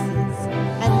houses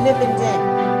and live in them,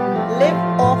 live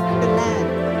off the land.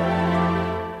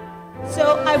 So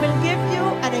I will give you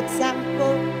an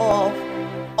example of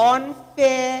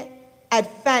unfair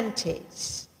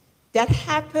advantage that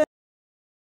happens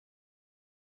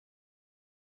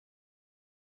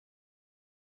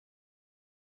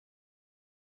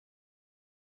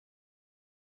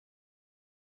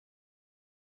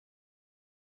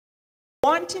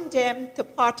wanting them to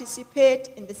participate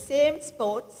in the same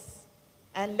sports.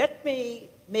 And let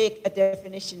me make a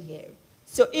definition here.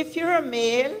 So if you're a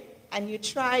male and you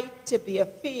try to be a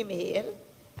female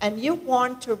and you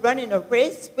want to run in a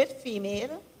race with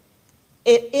female,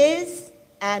 it is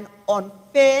an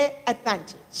unfair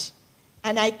advantage.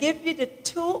 And I give you the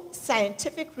 2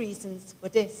 scientific reasons for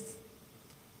this.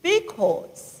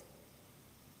 Because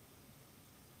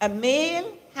a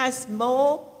male has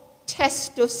more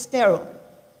testosterone.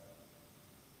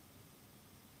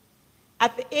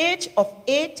 At the age of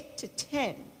 8 to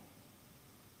 10,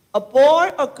 a boy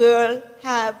or girl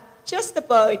have just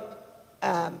about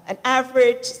an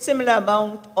average similar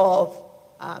amount of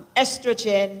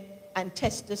estrogen and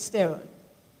testosterone.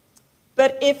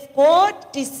 But if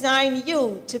God designed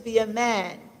you to be a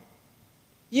man,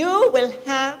 you will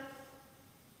have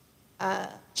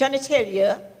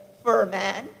genitalia for a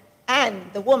man,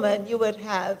 and the woman, you would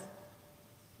have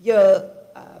your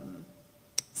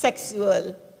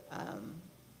sexual,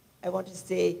 I want to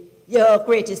say, your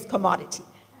greatest commodity.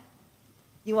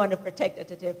 You want to protect it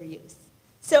at every use.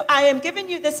 So I am giving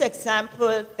you this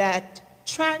example that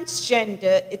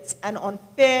transgender, it's an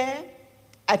unfair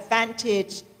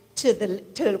advantage to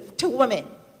women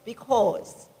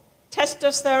because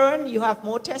testosterone, you have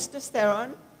more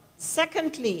testosterone.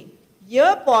 Secondly,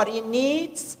 your body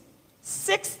needs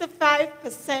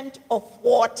 65% of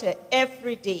water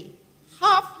every day,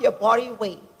 half your body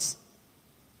weight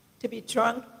to be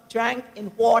drank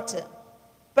in water,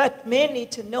 but mainly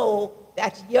to know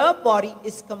that your body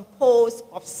is composed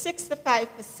of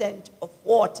 65% of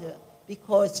water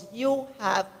because you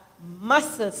have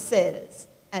muscle cells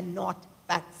and not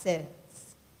fat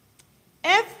cells.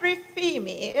 Every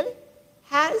female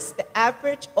has the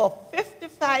average of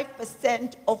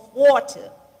 55% of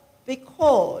water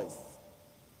because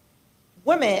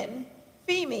women,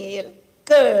 female,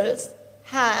 girls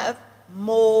have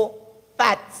more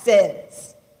fat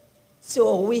cells.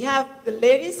 So the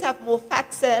ladies have more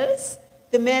fat cells,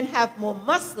 the men have more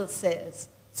muscle cells.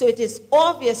 So it is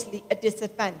obviously a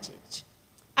disadvantage.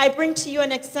 I bring to you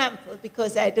an example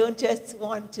because I don't just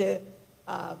want to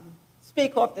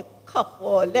speak off the cuff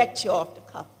or lecture off the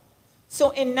cuff.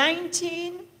 So in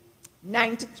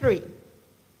 1993,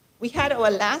 we had our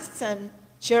last son,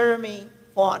 Jeremy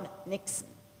von Nixon.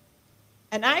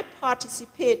 And I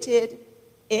participated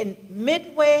in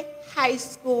Midway High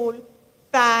School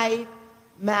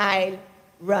 5-mile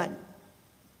run.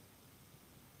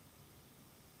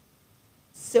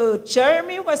 So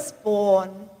Jeremy was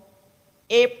born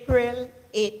April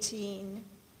 18,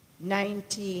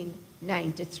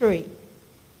 1993.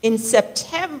 In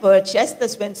September, just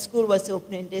as when school was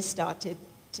opening, they started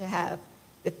to have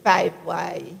the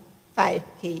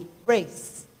 5K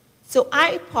race. So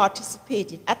I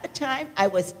participated. At the time, I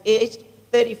was aged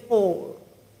 34.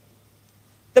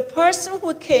 The person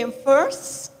who came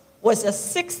first was a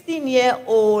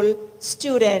 16-year-old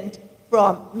student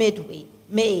from Midway,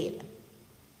 male.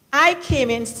 I came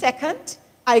in second.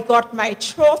 I got my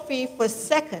trophy for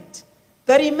second.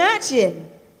 But imagine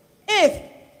if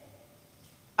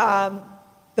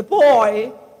the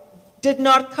boy did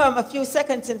not come a few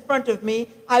seconds in front of me,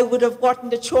 I would have gotten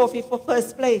the trophy for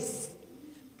first place.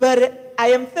 But I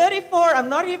am 34, I'm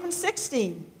not even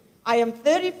 16. I am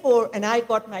 34 and I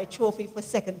got my trophy for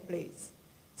second place.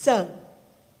 So,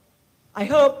 I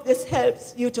hope this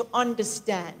helps you to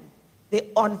understand the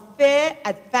unfair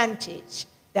advantage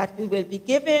that we will be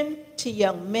given to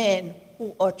young men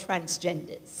who are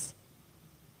transgenders.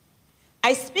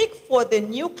 I speak for the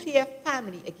nuclear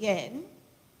family again,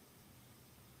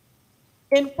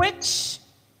 in which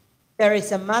there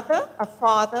is a mother, a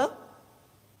father,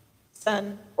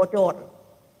 son, or daughter.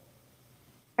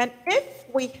 And if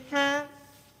we have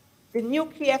the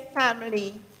nuclear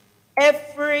family,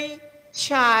 every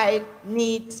child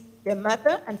needs their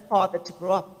mother and father to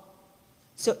grow up.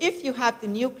 So if you have the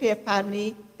nuclear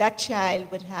family, that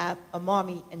child would have a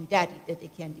mommy and daddy that they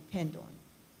can depend on.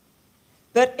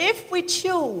 But if we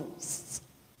choose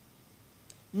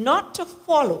not to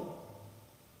follow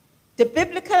the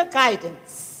biblical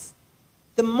guidance,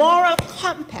 the moral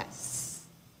compass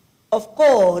of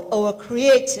God, our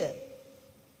Creator,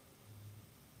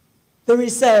 the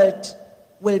result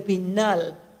will be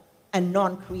null and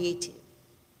non-creative.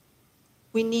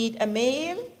 We need a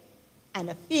male and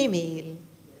a female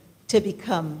to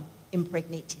become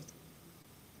impregnated.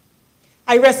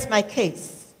 I rest my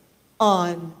case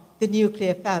on the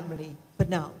nuclear family for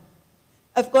now.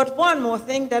 I've got one more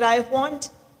thing that I want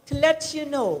to let you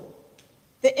know.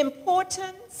 The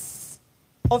importance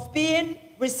of being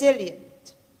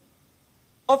resilient,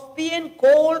 of being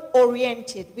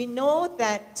goal-oriented. We know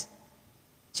that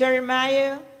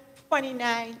Jeremiah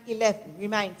 29:11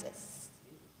 reminds us,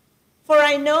 "For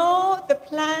I know the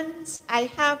plans I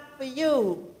have for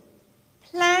you,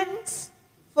 plans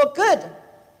for good,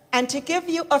 and to give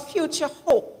you a future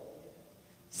hope."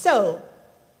 So,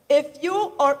 if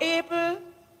you are able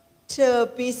to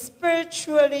be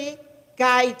spiritually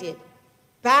guided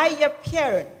by your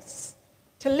parents,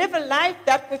 to live a life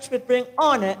that which would bring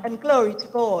honor and glory to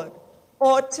God,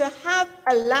 or to have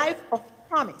a life of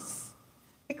promise,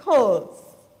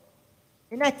 because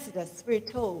in Exodus we're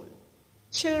told,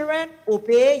 "Children,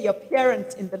 obey your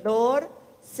parents in the Lord,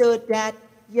 so that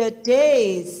your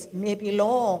days may be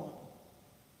long."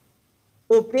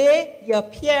 Obey your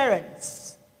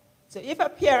parents. So if a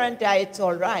parent dies, it's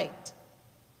all right.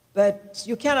 But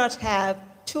you cannot have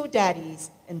two daddies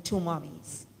and two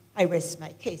mommies. I rest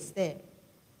my case there.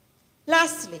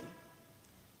 Lastly,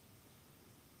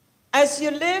 as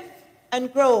you live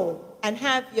and grow and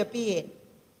have your being,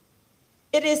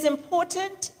 it is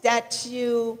important that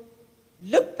you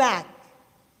look back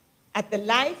at the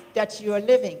life that you are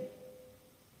living.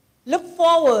 Look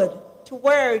forward to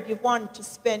where you want to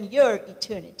spend your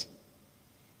eternity.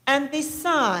 And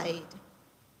decide,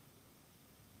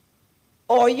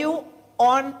 are you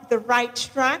on the right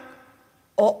track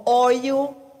or are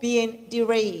you being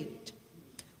derailed?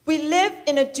 We live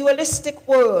in a dualistic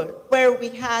world where we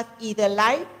have either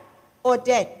life or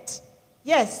death,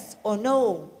 yes or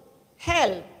no,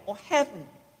 hell or heaven.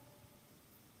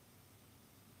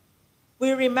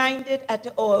 We're reminded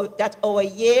that our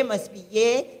yea must be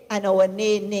yea and our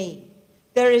nay, nay.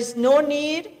 There is no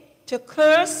need to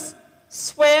curse,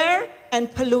 swear,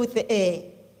 and pollute the air.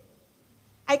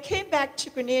 I came back to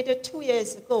Grenada 2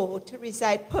 years ago to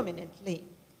reside permanently.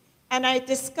 And I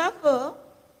discovered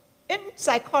in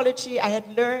psychology, I had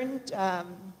learned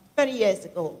 20 years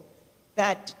ago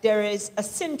that there is a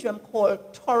syndrome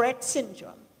called Tourette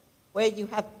syndrome, where you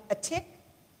have a tic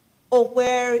or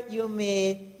where you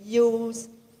may use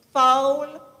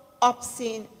foul,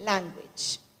 obscene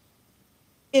language.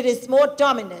 It is more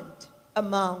dominant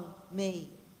among males.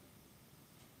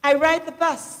 I ride the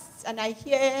bus and I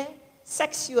hear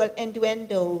sexual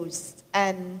innuendos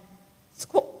and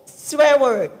swear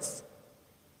words.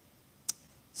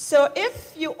 So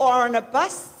if you are on a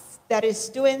bus that is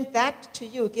doing that to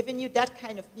you, giving you that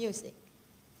kind of music,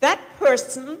 that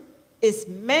person is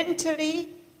mentally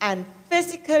and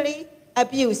physically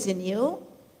abusing you.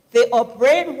 They are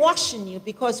brainwashing you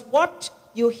because what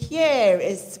you hear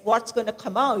is what's going to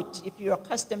come out if you're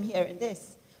accustomed hearing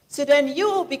this. So then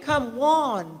you become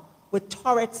one with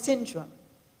Tourette syndrome.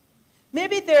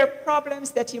 Maybe there are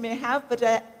problems that you may have, but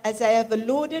as I have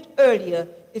alluded earlier,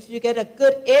 if you get a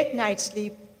good 8 nights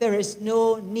sleep, there is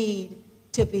no need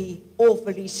to be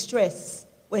overly stressed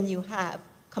when you have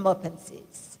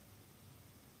comeuppances.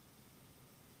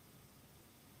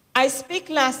 I speak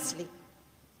lastly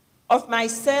of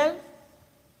myself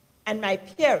and my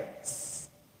parents.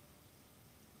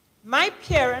 My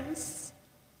parents,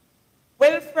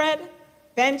 Wilfred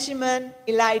Benjamin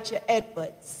Elijah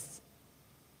Edwards.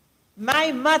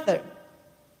 My mother,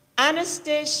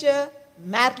 Anastasia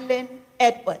Madeline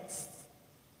Edwards.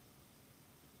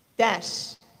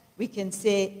 Dash, we can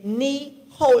say knee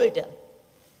holder,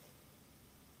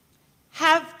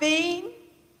 have been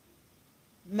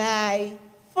my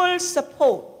full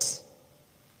support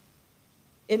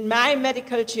in my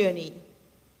medical journey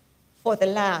for the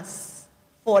last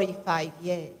 45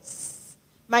 years.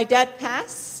 My dad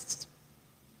passed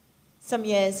some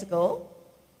years ago,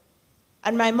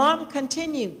 and my mom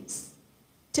continues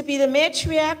to be the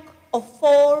matriarch of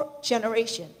 4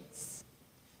 generations.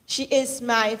 She is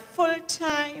my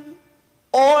full-time,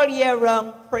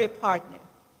 all-year-round prayer partner.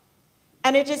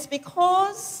 And it is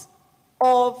because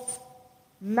of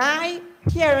my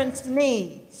parents'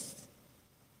 needs.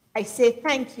 I say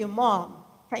thank you, Mom.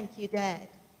 Thank you, Dad.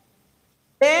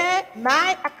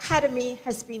 My academy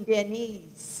has been their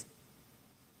needs.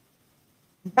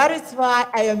 That is why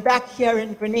I am back here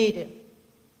in Grenada.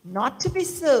 Not to be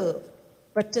served,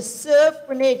 but to serve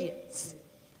Grenadians.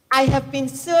 I have been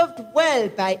served well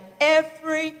by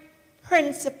every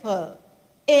principal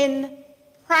in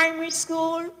primary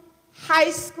school, high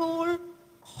school,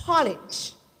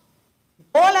 college.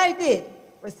 All I did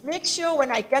was make sure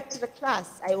when I get to the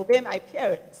class, I obey my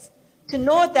parents, to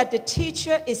know that the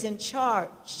teacher is in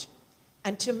charge,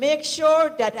 and to make sure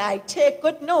that I take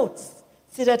good notes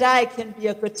so that I can be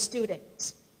a good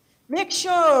student. Make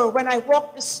sure when I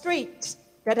walk the street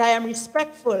that I am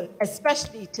respectful,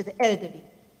 especially to the elderly.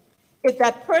 If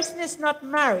that person is not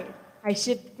married, I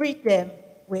should greet them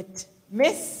with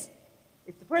Miss.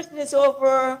 If the person is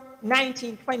over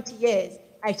 19, 20 years,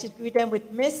 I should greet them with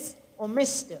Miss or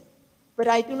Mr. But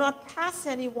I do not pass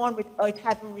anyone without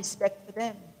having respect for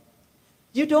them.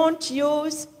 You don't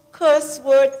use curse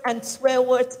words and swear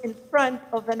words in front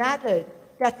of an adult.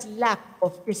 That's lack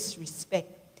of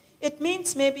disrespect. It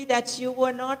means maybe that you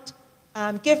were not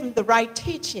given the right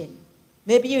teaching.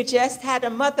 Maybe you just had a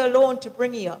mother alone to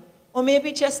bring you up, or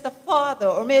maybe just a father,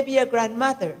 or maybe a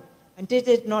grandmother, and they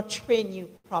did not train you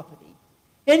properly.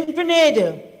 In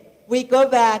Grenada, we go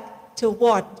back to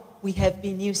what we have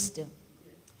been used to.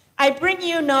 I bring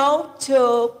you now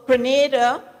to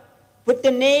Grenada with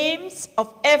the names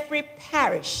of every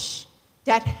parish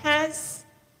that has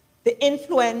the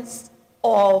influence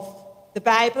of the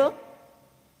Bible,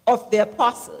 of the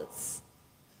apostles.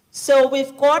 So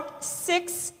we've got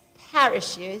 6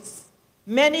 parishes.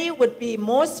 Many would be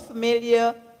most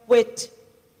familiar with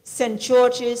St.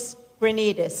 George's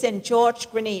Grenada, St.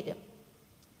 George Grenada.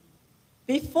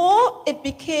 Before it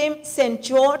became St.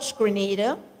 George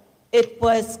Grenada, it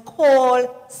was called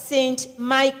St.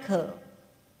 Michael.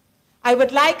 I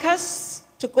would like us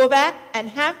to go back and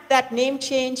have that name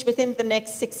change within the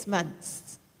next 6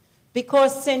 months,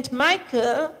 because St.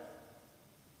 Michael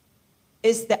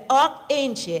is the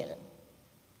archangel,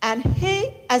 and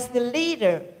he, as the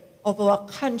leader of our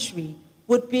country,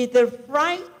 would be the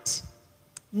right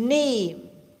name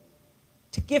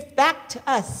to give back to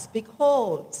us,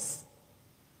 because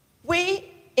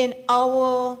we, in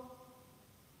our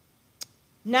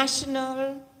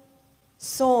national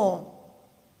song,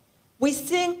 we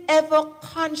sing ever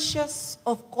conscious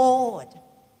of God.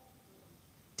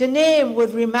 The name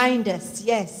would remind us,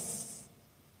 yes,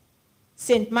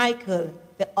 St. Michael,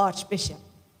 the Archbishop.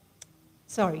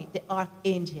 Sorry, the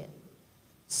Archangel.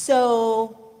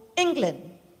 So England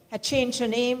had changed her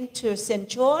name to St.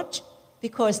 George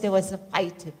because there was a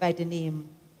fighter by the name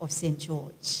of St.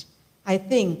 George. I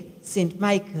think St.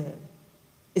 Michael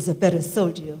is a better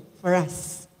soldier for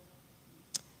us.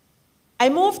 I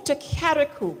moved to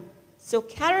Carriacou. So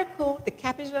Carriacou, the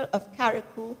capital of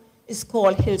Carriacou, is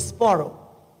called Hillsborough.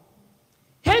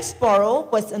 Hillsborough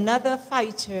was another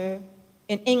fighter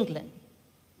in England.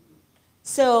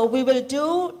 So we will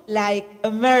do like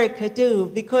America do,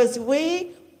 because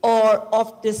we are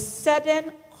of the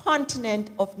southern continent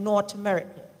of North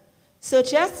America. So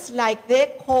just like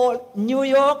they call New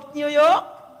York, New York,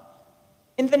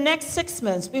 in the next 6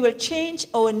 months, we will change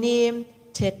our name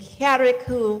to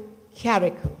Carriacou,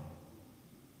 Carriacou.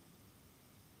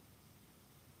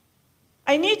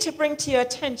 I need to bring to your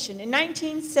attention, in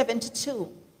 1972,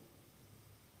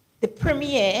 the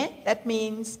premier, that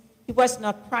means he was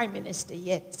not prime minister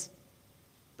yet,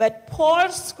 but Paul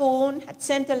Schoon had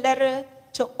sent a letter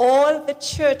to all the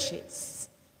churches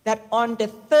that on the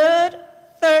third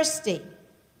Thursday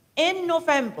in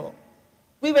November,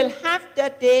 we will have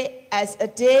that day as a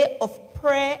day of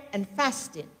prayer and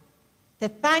fasting to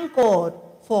thank God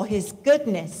for his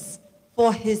goodness,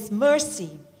 for his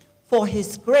mercy, for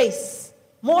his grace.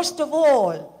 Most of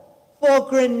all, for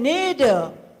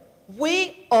Grenada,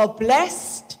 we are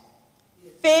blessed,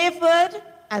 favored,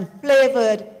 and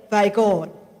flavored by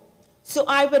God. So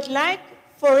I would like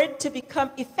for it to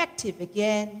become effective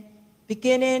again,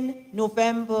 beginning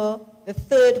November, the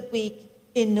third week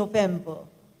in November.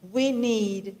 We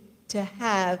need to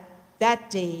have that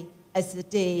day as a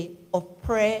day of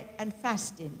prayer and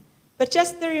fasting. But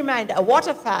just a reminder, a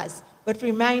water fast, but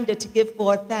reminder to give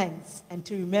God thanks and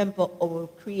to remember our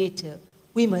Creator.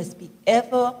 We must be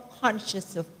ever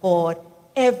conscious of God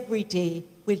every day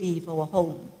we leave our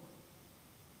home.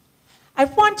 I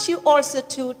want you also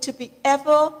to be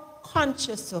ever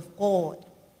conscious of God.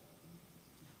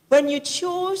 When you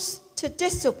choose to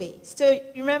disobey, so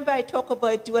remember I talk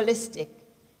about dualistic.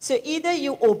 So either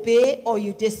you obey or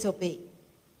you disobey.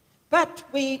 But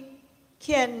we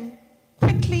can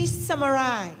quickly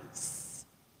summarize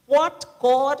what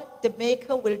God, the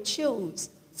Maker, will choose.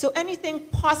 So anything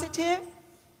positive,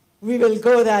 we will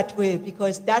go that way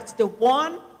because that's the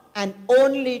one and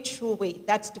only true way.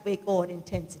 That's the way God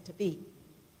intends it to be.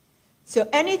 So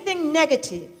anything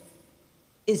negative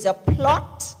is a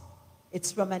plot,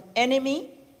 it's from an enemy,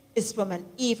 it's from an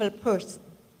evil person.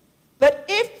 But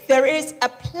if there is a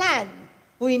plan,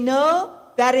 we know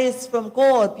that is from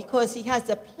God because he has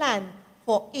a plan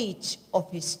for each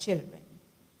of his children.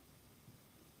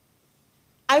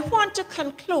 I want to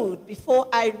conclude before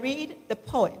I read the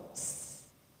poems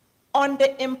on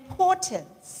the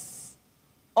importance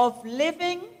of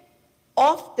living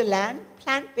off the land,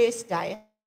 plant-based diet,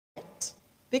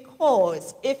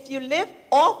 because if you live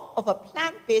off of a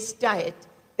plant-based diet,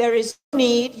 there is no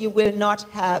need, you will not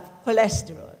have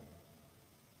cholesterol.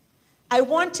 I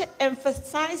want to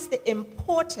emphasize the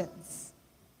importance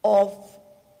of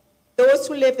those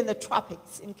who live in the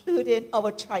tropics, including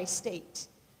our tri-state,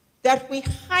 that we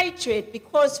hydrate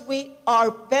because we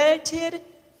are belted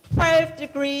 12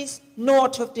 degrees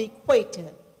north of the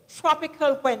equator.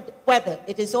 Tropical weather,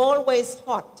 it is always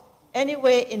hot.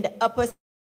 Anywhere in the upper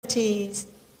 70s,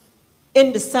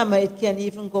 in the summer it can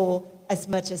even go as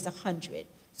much as 100.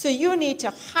 So you need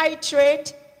to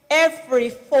hydrate every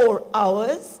 4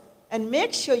 hours and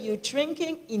make sure you're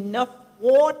drinking enough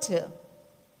water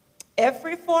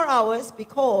every 4 hours,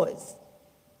 because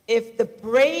if the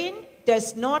brain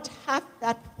does not have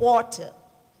that water,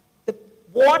 the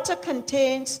water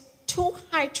contains 2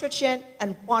 hydrogen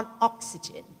and 1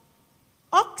 oxygen.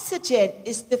 Oxygen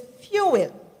is the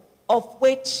fuel of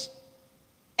which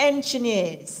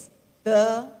engineers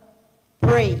the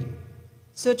brain.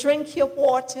 So drink your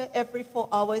water every 4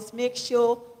 hours. Make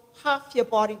sure half your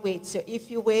body weight. So if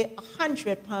you weigh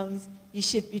 100 pounds, you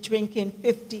should be drinking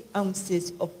 50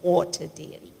 ounces of water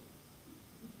daily.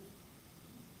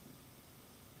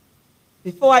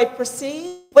 Before I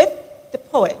proceed with the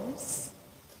poems,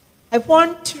 I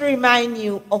want to remind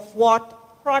you of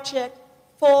what Project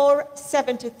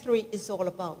 473 is all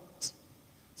about.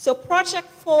 So Project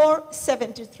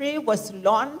 473 was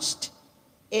launched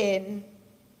in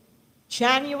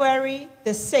January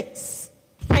the 6th,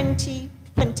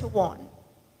 2021,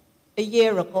 a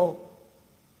year ago.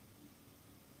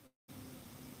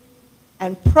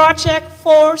 And Project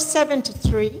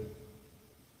 473,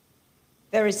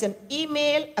 there is an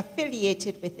email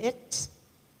affiliated with it,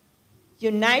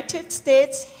 United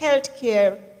States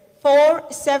Healthcare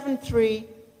 473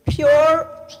 Pure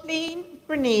Clean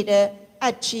Grenada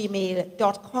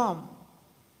 @gmail.com.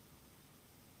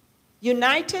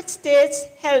 United States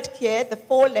Healthcare, the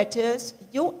 4 letters,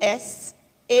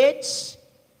 USH,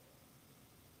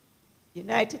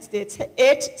 United States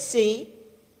HC,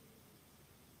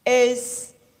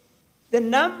 is the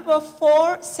number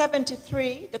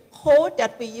 473, the code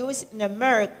that we use in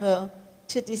America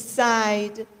to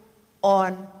decide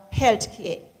on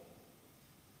healthcare.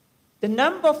 The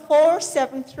number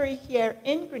 473 here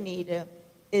in Grenada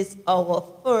is our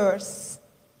first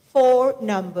 4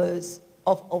 numbers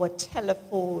of our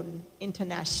telephone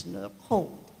international code.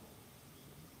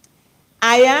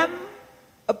 I am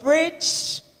a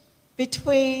bridge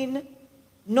between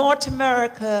North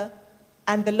America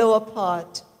and the lower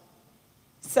part,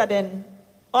 southern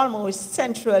almost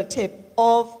central tip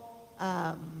of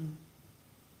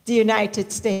the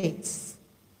United States.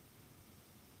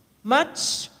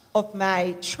 Much of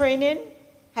my training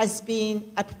has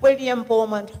been at William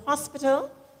Beaumont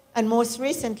Hospital, and most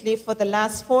recently, for the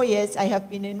last 4 years, I have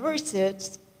been in research.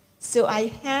 So I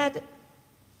had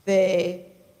the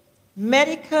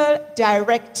medical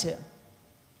director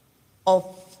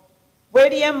of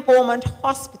William Beaumont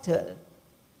Hospital,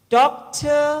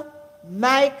 Dr.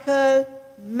 Michael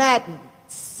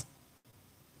Maddens.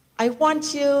 I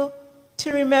want you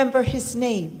to remember his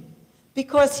name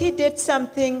because he did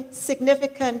something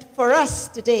significant for us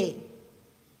today.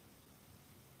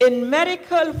 In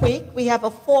Medical Week, we have a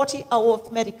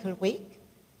 40-hour medical week,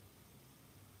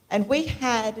 and we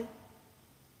had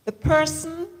the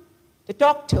person, the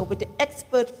doctor with the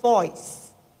expert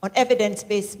voice on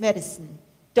evidence-based medicine,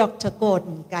 Dr.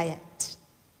 Gordon Guyat.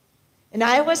 And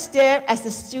I was there as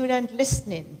a student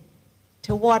listening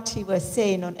to what he was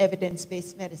saying on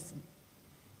evidence-based medicine.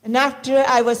 And after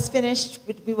I was finished,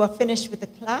 we were finished with the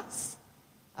class,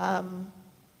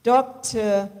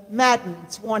 Dr.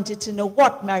 Maddens wanted to know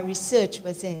what my research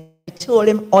was in. I told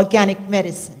him organic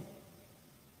medicine.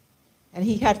 And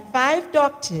he had 5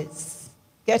 doctors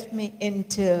get me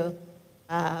into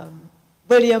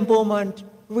William Beaumont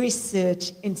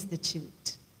Research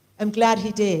Institute. I'm glad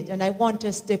he did, and I want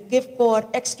us to give God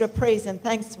extra praise and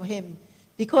thanks for him,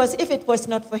 because if it was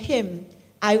not for him,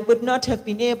 I would not have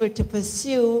been able to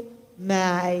pursue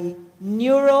my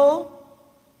neuro,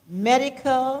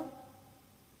 medical,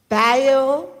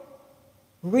 bio,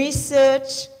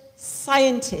 research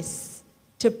scientists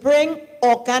to bring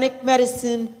organic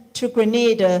medicine to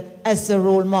Grenada as a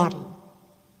role model.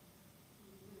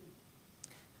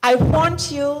 I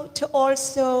want you to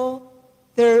also,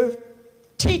 their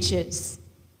teachers,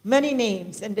 many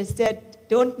names, and they said,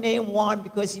 don't name one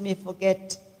because you may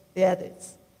forget the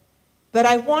others. But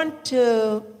I want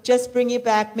to just bring you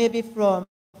back maybe from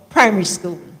primary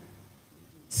school.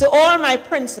 So all my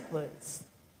principals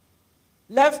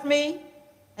loved me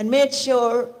and made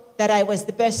sure that I was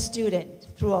the best student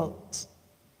throughout.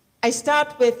 I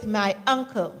start with my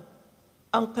uncle,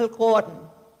 Uncle Gordon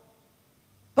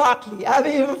Barkley. I'm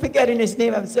even forgetting his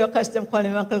name. I'm so accustomed to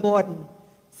calling him Uncle Gordon.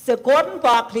 So Gordon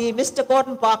Barkley, Mr.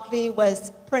 Gordon Barkley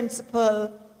was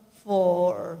principal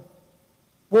for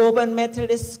Woburn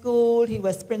Methodist School. He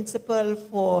was principal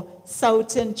for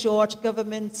South St. George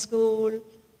Government School.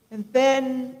 And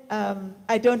then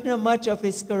I don't know much of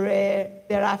his career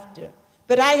thereafter.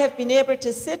 But I have been able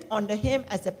to sit under him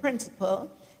as a principal,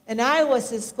 and I was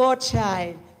his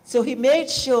godchild. So he made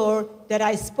sure that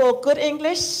I spoke good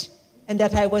English and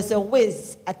that I was a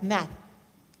whiz at math.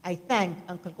 I thank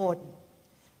Uncle Gordon.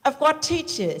 I've got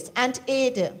teachers, Aunt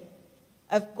Ada.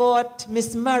 I've got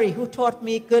Miss Murray, who taught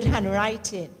me good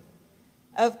handwriting.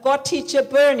 I've got teacher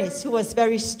Bernice, who was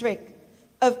very strict.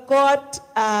 I've got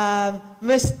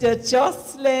Mr.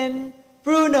 Jocelyn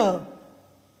Bruno.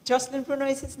 Jocelyn Bruno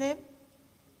is his name?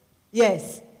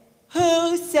 Yes.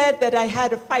 Who said that I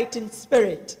had a fighting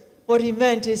spirit. What he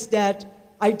meant is that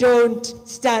I don't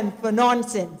stand for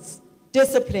nonsense,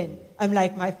 discipline. I'm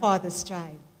like my father's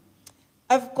child.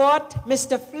 I've got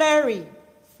Mr. Fleury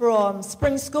from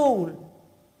Spring School,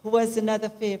 who was another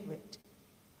favorite.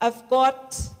 I've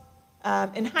got,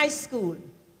 in high school,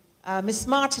 Miss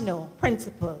Martineau,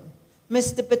 principal.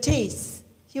 Mr. Batiste,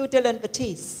 Hugh Dillon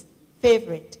Batiste,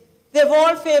 favorite. They've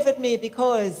all favored me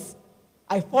because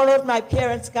I followed my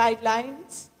parents'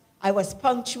 guidelines. I was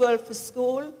punctual for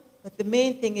school, but the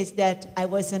main thing is that I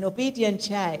was an obedient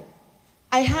child.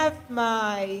 I have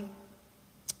my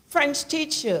French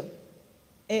teacher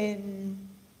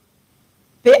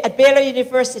at Baylor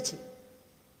University.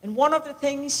 And one of the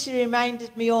things she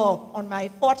reminded me of on my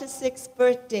 46th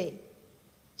birthday,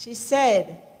 she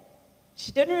said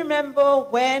she didn't remember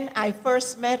when I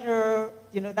first met her.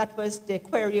 You know, that was the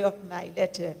query of my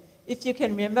letter. If you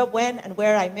can remember when and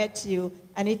where I met you,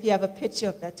 and if you have a picture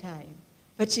of that time.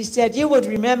 But she said, you would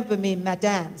remember me,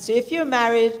 Madame. So if you're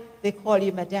married, they call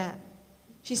you Madame.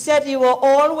 She said, you were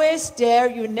always there.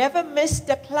 You never missed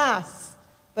a class.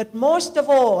 But most of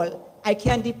all, I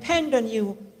can depend on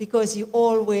you because you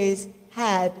always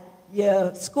had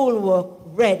your schoolwork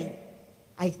ready.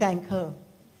 I thank her.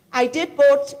 I did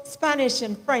both Spanish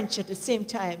and French at the same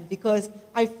time because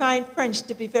I find French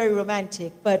to be very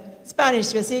romantic, but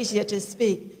Spanish was easier to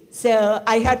speak. So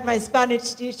I had my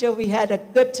Spanish teacher. We had a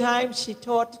good time. She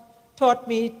taught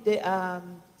me the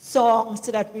songs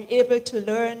so that we were able to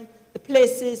learn the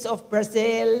places of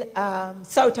Brazil,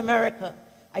 South America.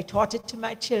 I taught it to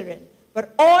my children.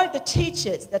 But all the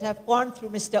teachers that have gone through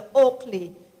Mr.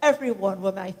 Oakley, everyone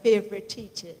were my favorite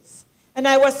teachers. And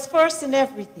I was first in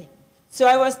everything. So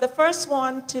I was the first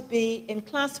one to be in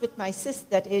class with my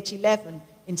sister at age 11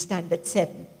 in standard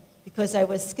 7, because I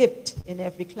was skipped in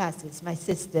every class. It's my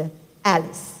sister,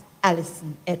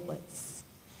 Allison Edwards.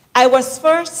 I was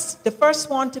the first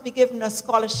one to be given a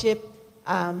scholarship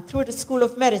through the School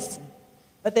of Medicine,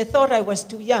 but they thought I was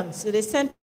too young, so they sent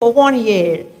me for 1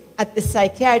 year at the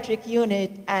psychiatric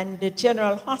unit and the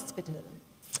general hospital.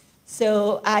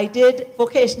 So I did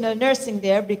vocational nursing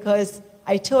there because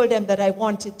I told them that I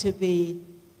wanted to be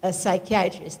a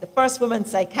psychiatrist, the first woman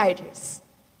psychiatrist.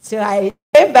 So I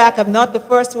came back, I'm not the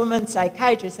first woman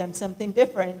psychiatrist, I'm something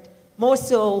different, more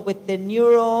so with the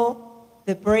neuro,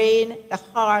 the brain, the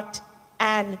heart,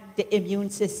 and the immune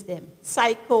system,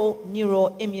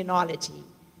 psycho-neuroimmunology,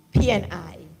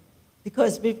 PNI,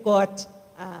 because we've got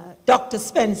Dr.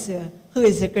 Spencer, who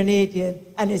is a Grenadian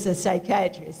and is a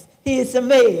psychiatrist. He is a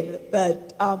male,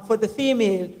 but for the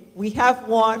female, we have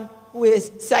one who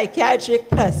is psychiatric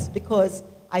plus, because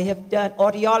I have done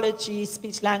audiology,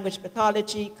 speech-language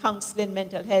pathology, counseling,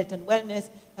 mental health, and wellness.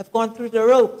 I've gone through the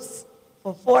ropes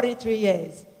for 43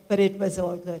 years, but it was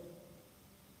all good.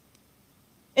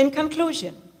 In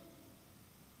conclusion,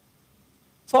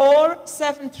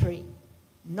 473,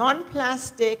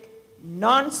 non-plastic,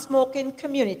 non-smoking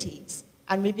communities,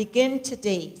 and we begin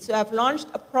today. So I've launched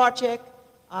a project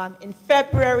in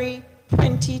February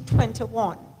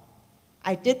 2021.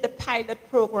 I did the pilot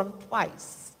program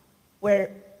twice,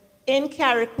 where in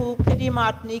Carriacou, Petite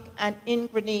Martinique, and in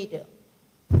Grenada,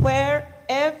 where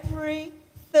every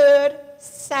third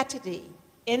Saturday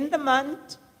in the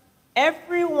month,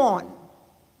 everyone,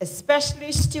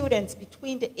 especially students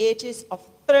between the ages of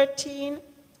 13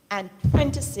 and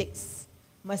 26,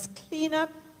 must clean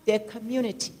up their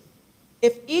community.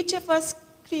 If each of us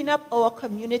clean up our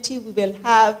community, we will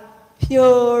have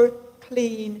pure,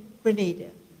 clean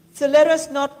Grenada. So let us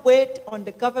not wait on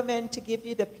the government to give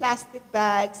you the plastic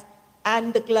bags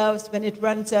and the gloves when it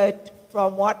runs out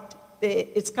from what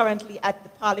is currently at the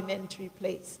parliamentary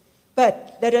place.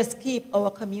 But let us keep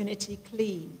our community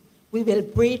clean. We will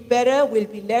breathe better, we'll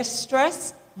be less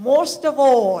stressed. Most of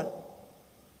all,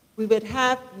 we would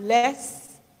have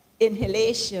less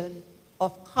inhalation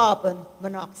of carbon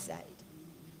monoxide.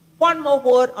 One more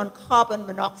word on carbon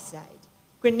monoxide.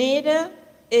 Grenada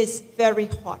is very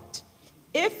hot.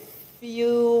 If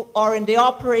you are in the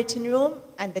operating room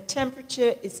and the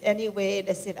temperature is anyway,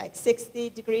 let's say like 60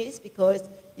 degrees because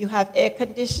you have air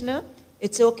conditioner,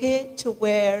 it's okay to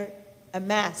wear a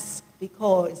mask,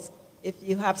 because if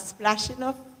you have splashing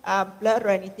of blood or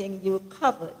anything, you're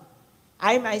covered.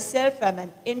 I myself am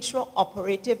an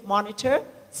intraoperative monitor,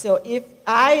 so if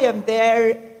I am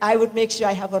there, I would make sure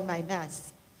I have on my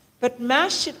mask. But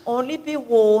mask should only be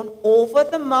worn over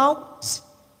the mouth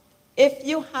if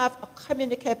you have a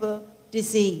communicable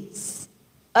disease.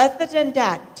 Other than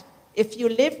that, if you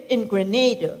live in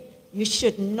Grenada, you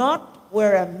should not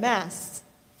wear a mask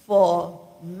for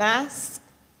mask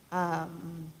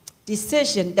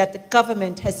decision that the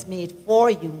government has made for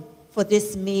you for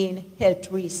this main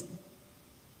health reason.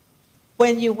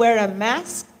 When you wear a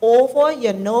mask over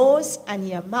your nose and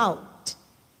your mouth,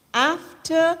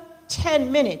 after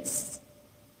 10 minutes,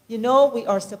 you know we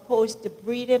are supposed to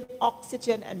breathe in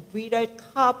oxygen and breathe out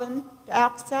carbon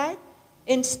dioxide.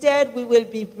 Instead, we will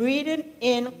be breathing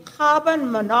in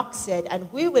carbon monoxide, and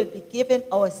we will be giving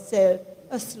ourselves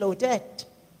a slow death.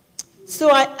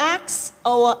 So I asked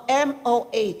our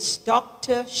MOH,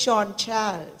 Dr. Sean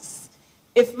Charles,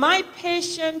 if my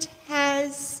patient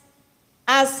has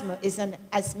asthma, is an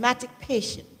asthmatic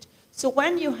patient. So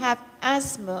when you have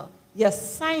asthma, your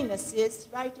sinuses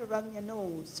right around your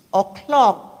nose are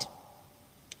clogged.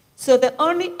 So the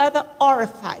only other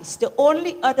orifice, the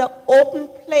only other open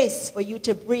place for you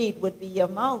to breathe would be your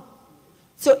mouth.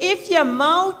 So if your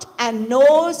mouth and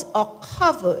nose are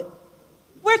covered,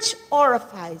 which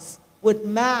orifice would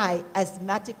my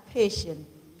asthmatic patient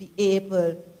be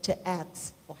able to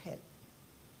ask for help?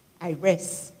 I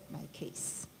rest my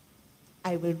case.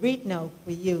 I will read now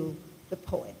for you the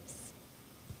poems.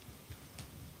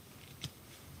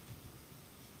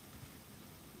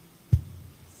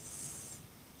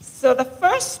 So the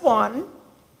first one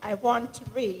I want to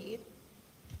read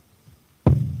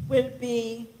will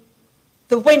be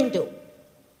The Window.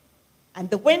 And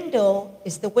the window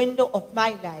is the window of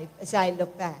my life as I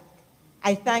look back.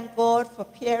 I thank God for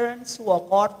parents who are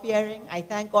God-fearing. I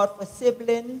thank God for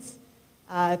siblings,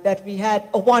 that we had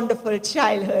a wonderful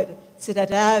childhood so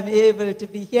that I am able to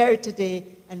be here today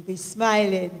and be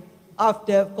smiling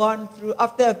after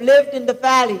I've lived in the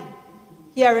valley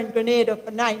here in Grenada for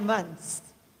 9 months.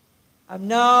 I'm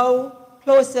now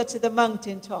closer to the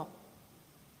mountaintop.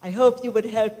 I hope you would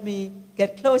help me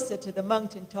get closer to the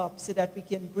mountaintop so that we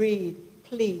can breathe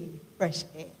clean, fresh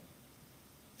air.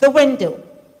 The window.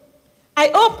 I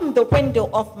opened the window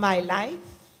of my life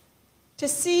to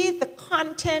see the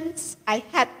contents I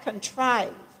had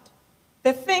contrived,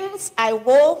 the things I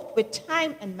wove with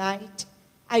time and might.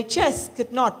 I just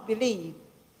could not believe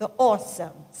the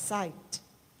awesome sight.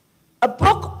 A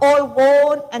book all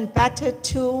worn and battered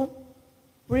too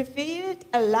revealed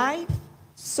a life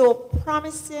so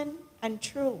promising and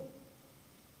true,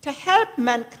 to help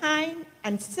mankind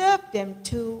and serve them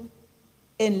too,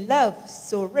 in love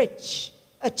so rich,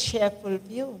 a cheerful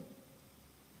view.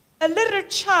 A little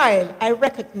child I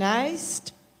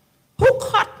recognized, who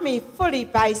caught me fully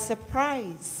by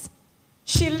surprise.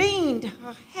 She leaned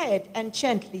her head and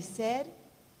gently said,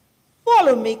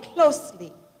 "Follow me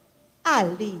closely,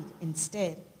 I'll lead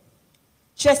instead."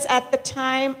 Just at the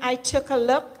time I took a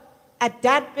look at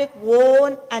that big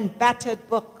worn and battered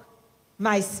book,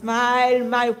 my smile,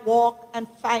 my walk, and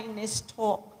finest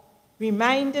talk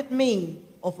reminded me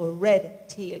of a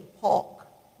red-tailed hawk.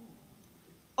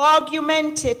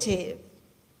 Argumentative,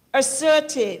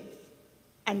 assertive,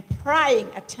 and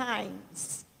prying at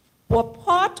times were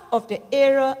part of the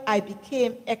era I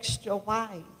became extra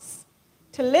wise.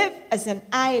 To live as an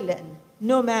island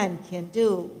no man can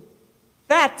do.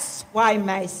 That's why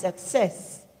my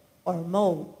success are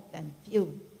more than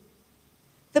few.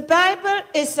 The Bible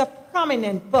is a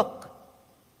prominent book.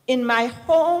 In my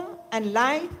home and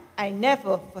life, I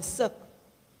never forsook.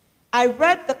 I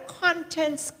read the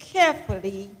contents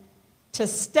carefully to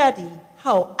study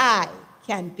how I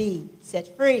can be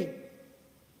set free.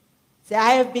 So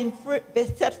I have been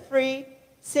set free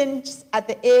since at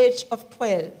the age of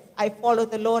 12. I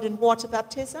followed the Lord in water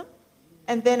baptism.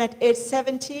 And then at age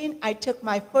 17, I took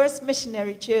my first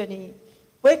missionary journey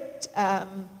with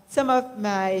some of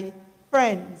my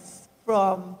friends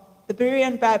from the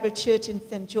Berean Bible Church in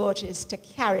St. George's to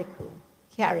Carriacou.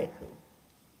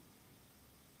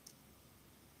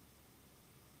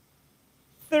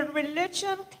 The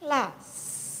religion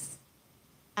class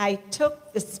I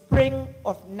took the spring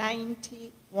of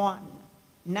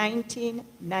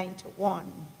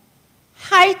 1991,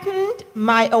 heightened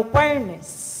my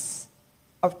awareness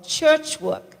of church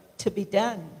work to be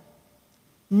done.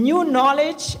 New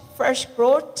knowledge, fresh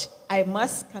growth, I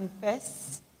must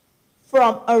confess,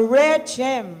 from a rare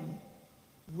gem,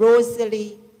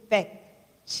 Rosalie Beck.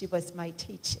 She was my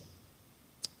teacher.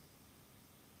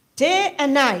 Day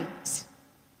and night,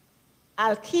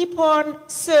 I'll keep on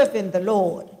serving the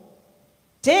Lord.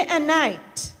 Day and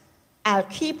night, I'll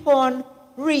keep on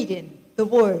reading the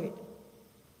Word.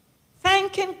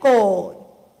 Thanking God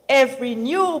every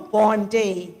newborn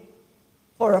day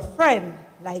for a friend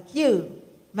like you,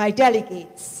 my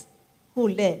delegates, who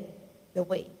led the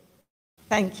way.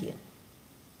 Thank you.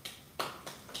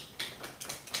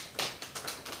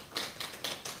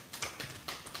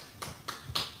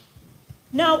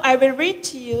 Now I will read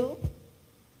to you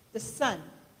the sun,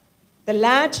 the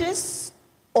largest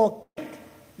organic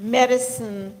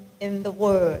medicine in the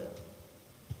world.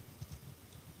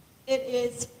 It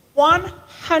is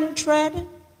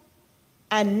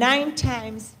 109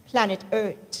 times planet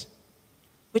Earth.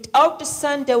 Without the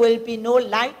sun, there will be no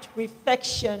light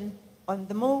reflection on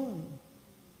the moon.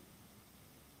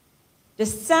 The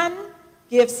sun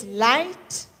gives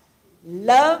light,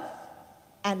 love,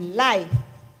 and life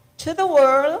to the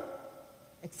world,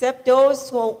 except those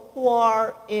who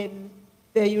are in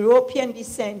the European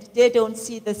descent. They don't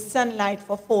see the sunlight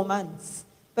for 4 months.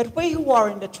 But we who are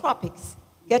in the tropics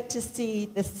get to see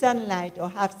the sunlight or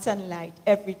have sunlight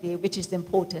every day, which is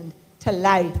important to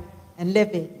life and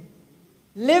living.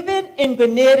 Living in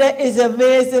Grenada is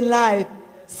amazing life.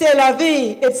 C'est la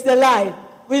vie, it's the life.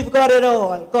 We've got it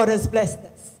all. God has blessed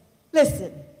us.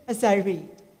 Listen as I read.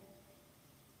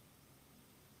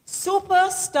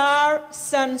 Superstar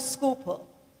sun scooper,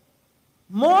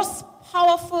 most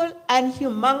powerful and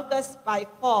humongous by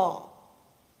far,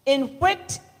 in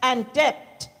width and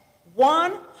depth,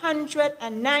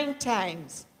 109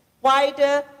 times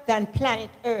wider than planet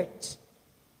Earth.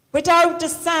 Without the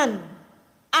sun,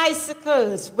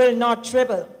 icicles will not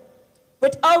dribble.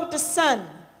 Without the sun,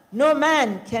 no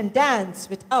man can dance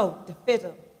without the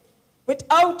fiddle.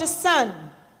 Without the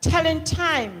sun, telling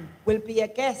time will be a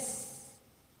guess.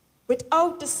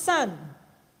 Without the sun,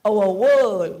 our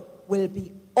world will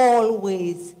be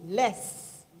always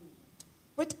less.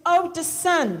 Without the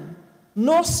sun,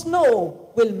 no snow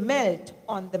will melt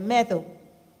on the meadow.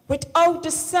 Without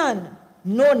the sun,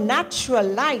 no natural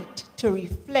light to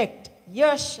reflect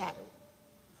your shadow.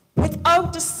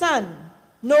 Without the sun,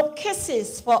 no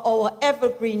kisses for our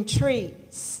evergreen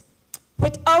trees.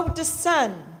 Without the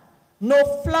sun, no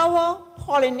flower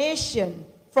pollination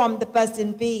from the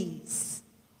buzzing bees.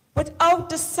 Without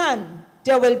the sun,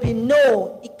 there will be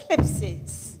no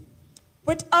eclipses.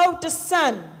 Without the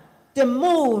sun, the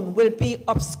moon will be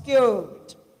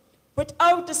obscured.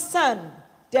 Without the sun,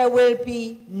 there will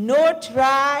be no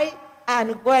dry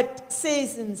and wet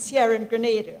seasons here in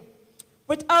Grenada.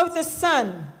 Without the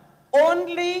sun,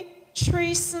 only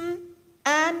treason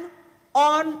and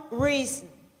unreason.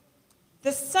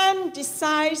 The sun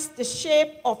decides the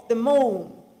shape of the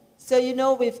moon. So you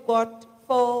know we've got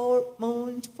full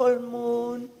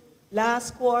moon,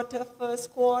 last quarter,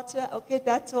 first quarter. Okay,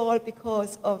 that's all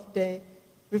because of the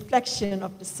reflection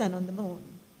of the sun on the moon.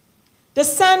 The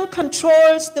sun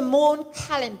controls the moon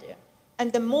calendar,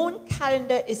 and the moon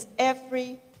calendar is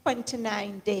every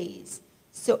 29 days.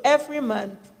 So every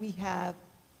month we have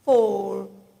 4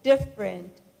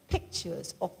 different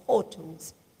pictures or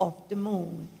photos of the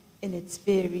moon in its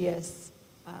various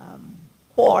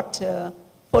quarter,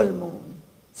 full moon,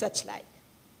 such like.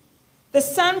 The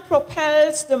sun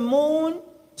propels the moon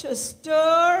to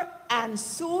stir and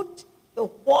soothe the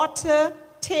water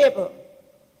table.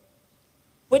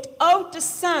 Without the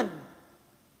sun,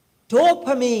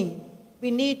 dopamine, we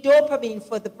need dopamine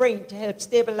for the brain to help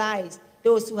stabilize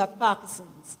those who have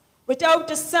Parkinson's. Without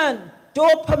the sun,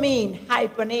 dopamine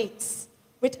hibernates.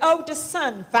 Without the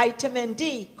sun, vitamin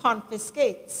D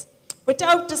confiscates.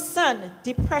 Without the sun,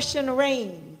 depression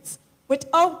reigns.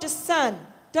 Without the sun,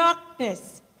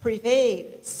 darkness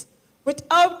prevails.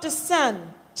 Without the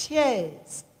sun,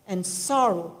 tears and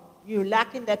sorrow. You're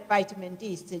lacking that vitamin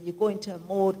D, so you go into a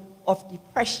mode of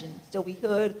depression. So we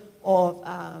heard of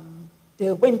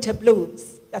the winter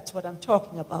blues. That's what I'm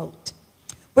talking about.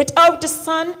 Without the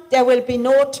sun, there will be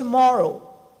no tomorrow.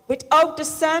 Without the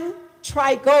sun,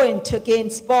 try going to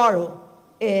Gainsborough.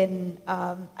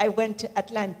 I went to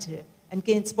Atlanta, and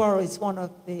Gainsborough is one of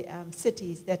the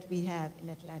cities that we have in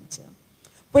Atlanta.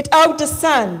 Without the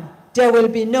sun, there will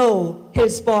be no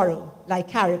Hillsborough, like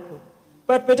Carriacou.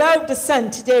 But without the sun,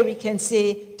 today we can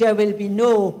say there will be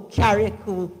no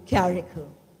Carriacou.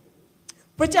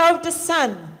 Without the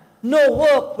sun, no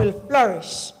work will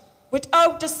flourish.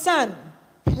 Without the sun,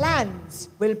 plans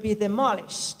will be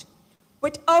demolished.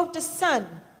 Without the sun,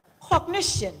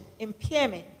 cognition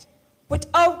impairment.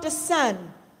 Without the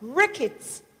sun,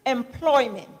 rickets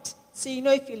employment. So you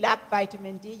know if you lack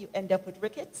vitamin D, you end up with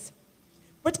rickets.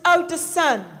 Without the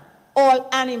sun, all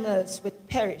animals would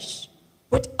perish.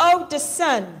 Without the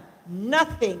sun,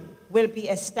 nothing will be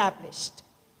established.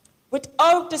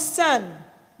 Without the sun,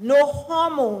 no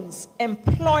hormones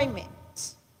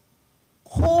employment.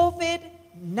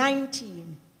 COVID-19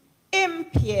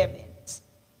 impairment.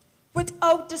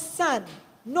 Without the sun,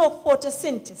 no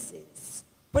photosynthesis.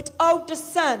 Without the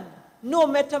sun, no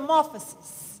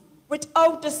metamorphosis.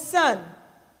 Without the sun,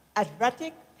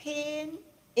 arthritic pain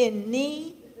in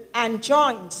knee and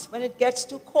joints when it gets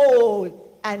too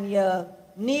cold and your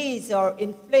knees are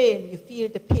inflamed, you feel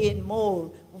the pain more.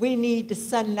 We need the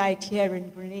sunlight here in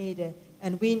Grenada,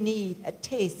 and we need a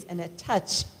taste and a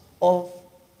touch of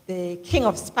the king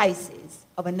of spices,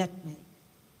 of a nutmeg.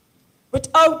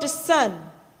 Without the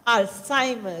sun,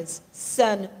 Alzheimer's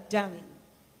sun dummy.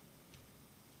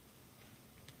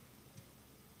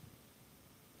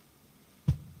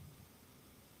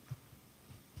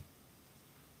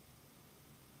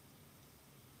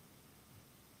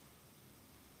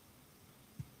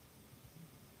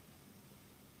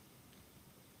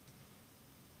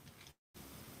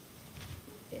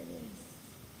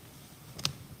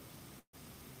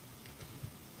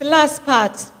 The last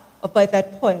part about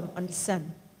that poem on the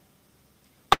sun.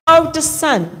 Without the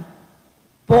sun,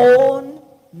 bone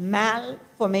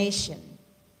malformation.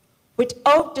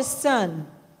 Without the sun,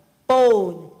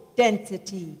 bone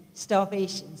density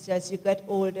starvation. So as you get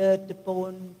older, the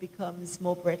bone becomes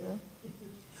more brittle.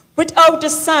 Without the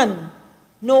sun,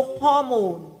 no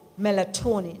hormone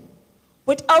melatonin.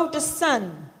 Without the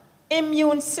sun,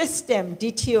 immune system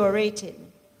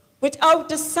deteriorating. Without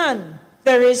the sun,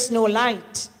 there is no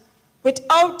light.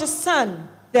 Without the sun,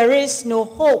 there is no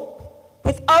hope.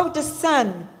 Without the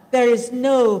sun, there is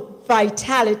no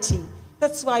vitality.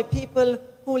 That's why people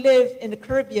who live in the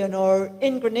Caribbean or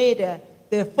in Grenada,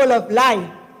 they're full of life.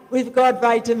 We've got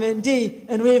vitamin D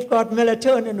and we've got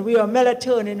melatonin. We are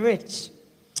melatonin rich.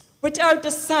 Without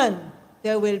the sun,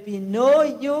 there will be no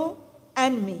you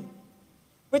and me.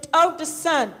 Without the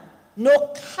sun,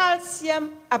 no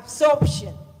calcium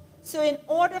absorption. So in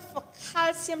order for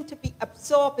calcium to be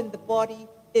absorbed in the body,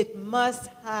 it must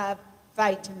have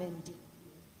vitamin D.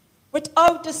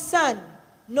 Without the sun,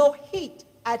 no heat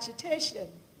agitation.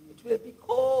 It will be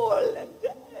cold and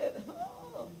dead.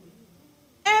 Oh.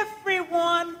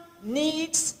 Everyone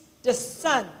needs the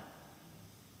sun.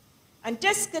 And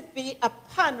this could be a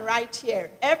pun right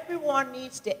here. Everyone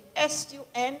needs the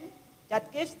S-U-N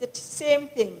that gives the same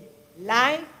thing.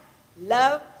 Life,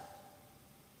 love,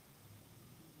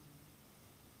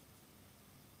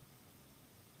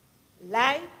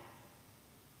 life,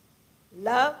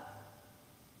 love,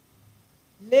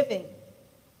 living.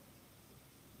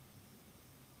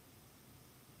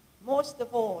 Most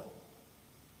of all,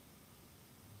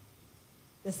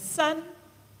 the sun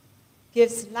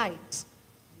gives light.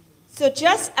 So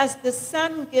just as the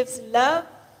sun gives love,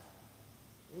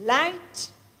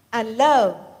 light, and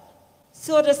love,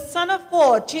 so the Son of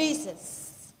God,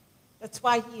 Jesus, that's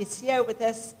why he is here with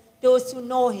us, those who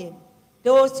know him,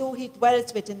 those who he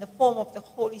dwells with in the form of the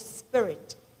Holy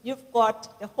Spirit. You've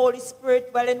got the Holy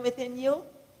Spirit dwelling within you.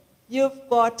 You've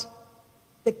got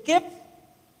the gift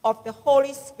of the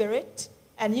Holy Spirit,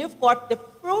 and you've got the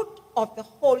fruit of the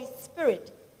Holy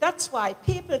Spirit. That's why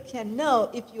people can know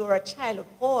if you're a child of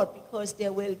God, because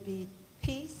there will be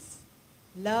peace,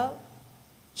 love,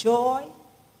 joy,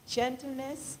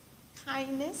 gentleness,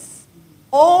 kindness.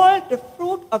 All the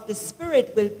fruit of the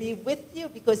Spirit will be with you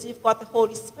because you've got the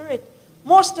Holy Spirit.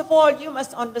 Most of all, you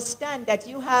must understand that if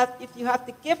you have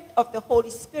the gift of the Holy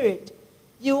Spirit,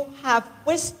 you have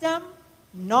wisdom,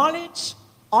 knowledge,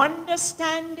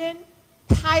 understanding,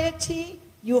 piety,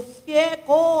 you fear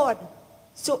God.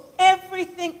 So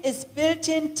everything is built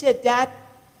into that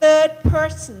third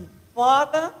person,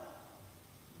 Father,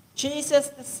 Jesus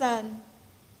the Son,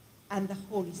 and the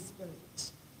Holy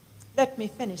Spirit. Let me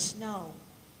finish now.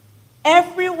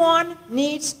 Everyone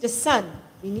needs the sun.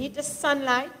 We need the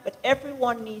sunlight, but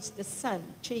everyone needs the sun,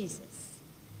 Jesus.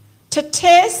 To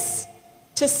taste,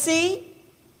 to see,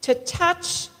 to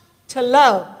touch, to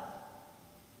love.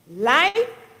 Life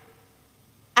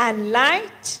and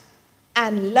light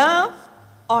and love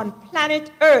on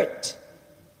planet Earth.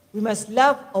 We must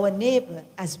love our neighbor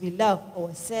as we love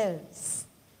ourselves.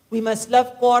 We must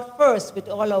love God first with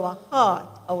all our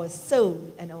heart, our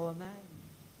soul, and our mind.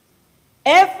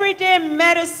 Everyday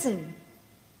medicine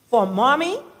for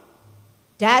mommy,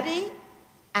 daddy,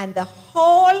 and the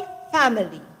whole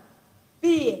family.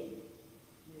 Being.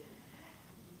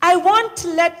 I want to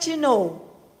let you know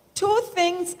two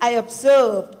things I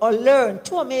observed or learned,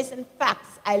 two amazing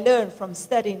facts I learned from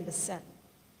studying the sun.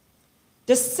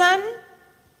 The sun,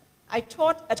 I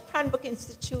taught at Cranbrook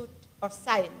Institute of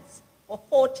Science for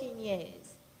 14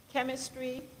 years.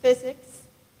 Chemistry, physics,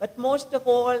 but most of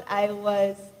all, I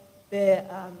was the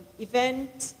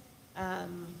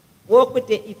work with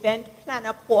the event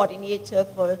planner coordinator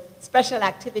for special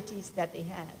activities that they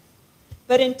have.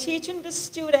 But in teaching the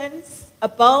students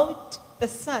about the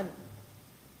sun,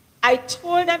 I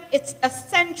told them it's a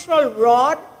central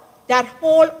rod that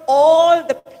holds all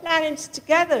the planets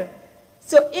together.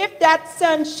 So if that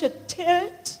sun should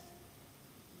tilt,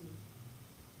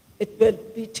 it will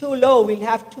be too low, we'll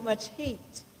have too much heat.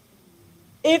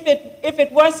 If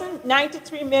it wasn't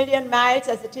 93 million miles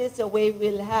as it is away,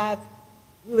 we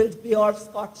will be all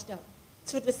scorched up.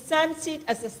 So the sun sees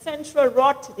as a central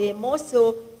rod today, more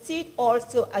so see it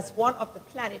also as one of the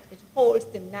planets. It holds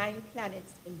the 9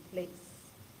 planets in place.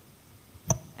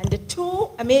 And the two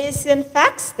amazing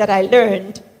facts that I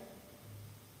learned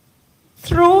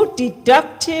through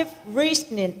deductive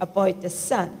reasoning about the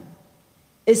sun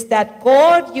is that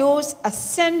God used a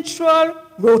central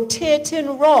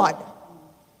rotating rod.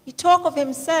 He talked of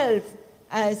himself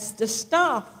as the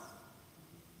staff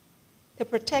to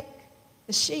protect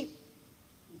the sheep.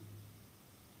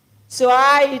 So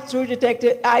through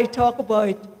detective, I talk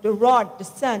about the rod. The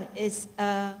sun is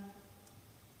a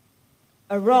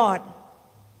rod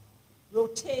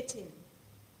rotating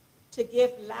to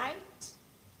give light,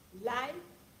 life,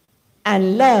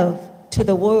 and love to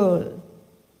the world.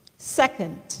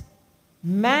 Second,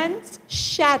 man's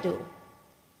shadow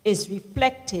is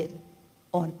reflected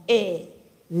on air,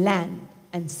 land,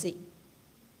 and sea.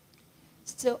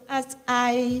 So as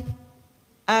I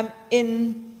am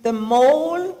in the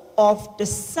mold of the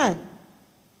sun,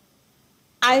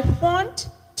 I want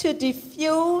to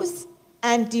diffuse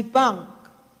and debunk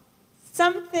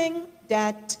something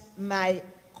that my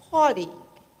colleague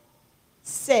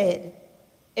said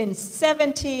in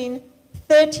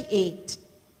 1738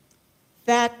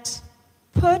 that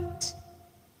put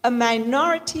a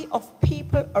minority of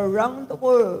people around the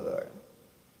world,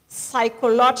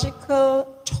 psychological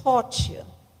torture.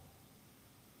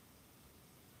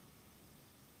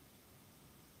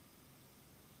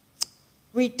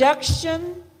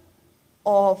 Reduction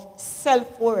of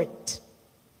self-worth,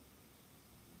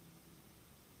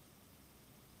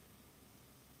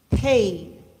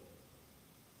 pain,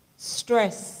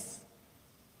 stress,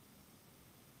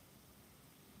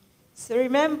 So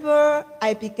remember,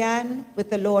 I began with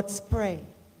the Lord's Prayer.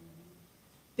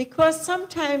 Because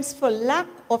sometimes for lack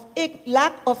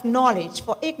of knowledge,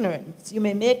 for ignorance, you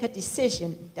may make a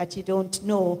decision that you don't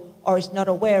know or is not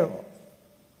aware of.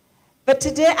 But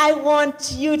today I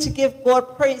want you to give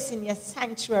God praise in your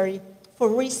sanctuary for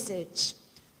research.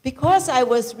 Because I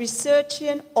was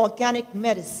researching organic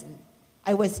medicine,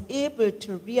 I was able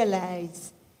to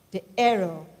realize the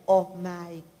error of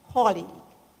my colleague,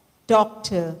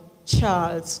 Dr.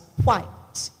 Charles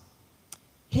White.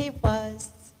 He was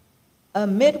a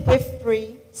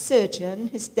midwifery surgeon.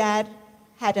 His dad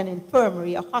had an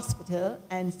infirmary, a hospital,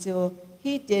 and so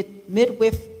he did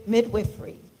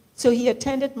midwifery. So he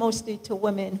attended mostly to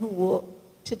women who were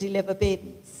to deliver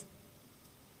babies.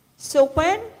 So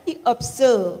when he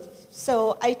observed,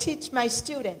 so I teach my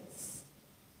students,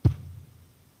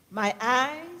 my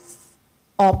eyes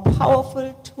are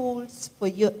powerful tools for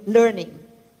your learning.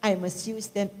 I must use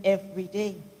them every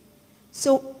day.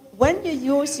 So when you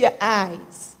use your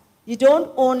eyes, you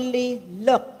don't only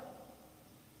look,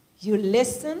 you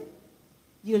listen,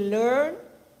 you learn,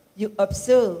 you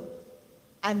observe.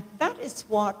 And that is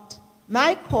what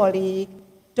my colleague,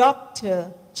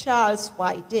 Dr. Charles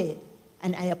White, did.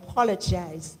 And I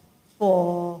apologize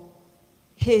for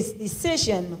his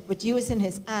decision with using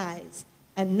his eyes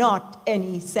and not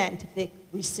any scientific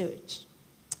research.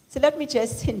 So let me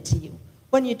just hint to you.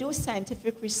 When you do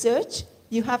scientific research,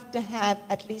 you have to have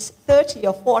at least 30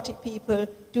 or 40 people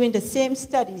doing the same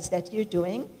studies that you're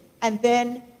doing, and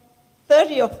then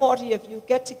 30 or 40 of you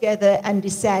get together and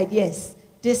decide, yes,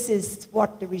 this is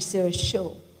what the research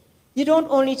shows. You don't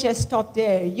only just stop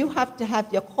there. You have to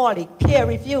have your colleague peer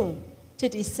review to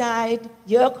decide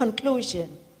your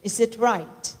conclusion. Is it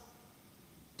right?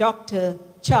 Dr.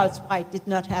 Charles White did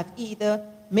not have either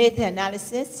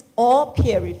meta-analysis or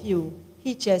peer review.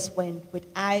 He just went with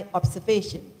eye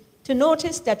observation to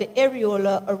notice that the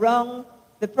areola around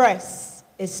the breast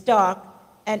is dark,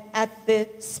 and at the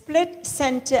split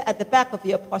center at the back of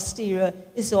your posterior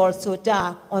is also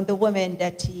dark on the woman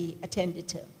that he attended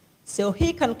to. So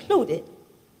he concluded,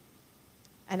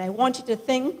 and I want you to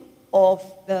think of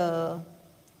the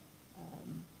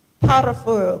part of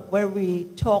word where we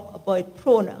talk about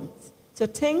pronouns. So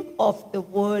think of the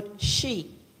word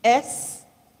she, S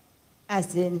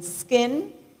as in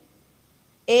skin,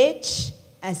 H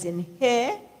as in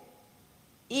hair,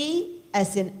 E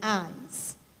as in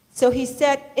eyes. So he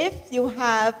said, if you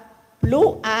have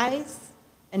blue eyes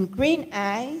and green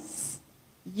eyes,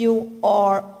 you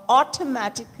are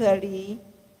automatically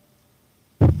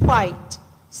white,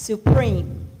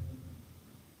 supreme.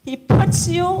 He puts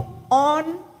you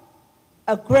on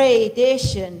a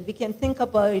gradation. We can think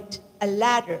about a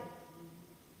ladder.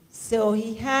 So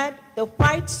he had the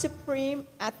white supreme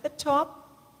at the top,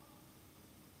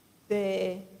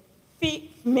 the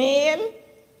male,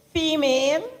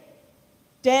 female,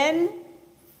 then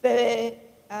the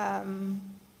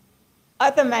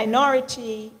other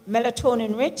minority,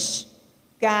 melatonin-rich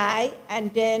guy,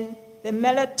 and then the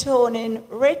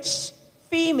melatonin-rich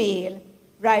female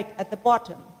right at the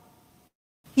bottom.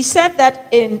 He said that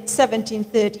in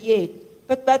 1738,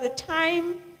 but by the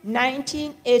time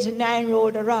 1989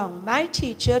 rolled around, my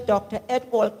teacher, Dr.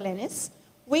 Edward Glennis,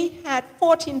 we had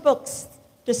 14 books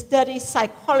to study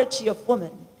psychology of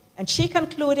women, and she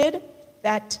concluded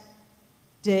that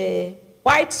the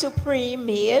white supreme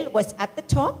male was at the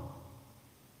top.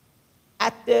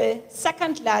 At the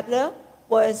second ladder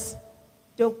was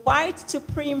the white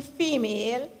supreme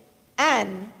female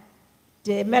and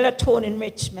the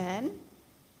melatonin-rich man,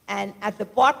 and at the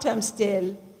bottom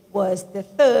still was the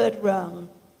third rung,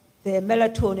 the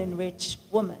melatonin-rich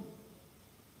woman.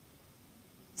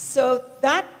 So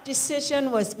that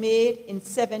decision was made in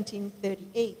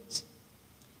 1738.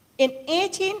 In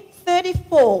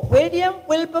 1834, William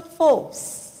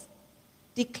Wilberforce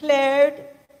declared,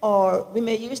 or we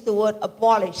may use the word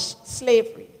abolished,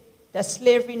 slavery, that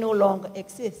slavery no longer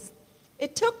exists.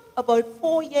 It took about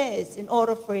 4 years in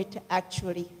order for it to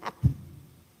actually happen.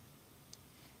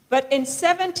 But in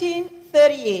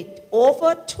 1738,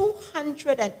 over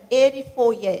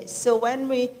 284 years, so when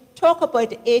we talk about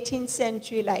the 18th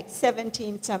century, like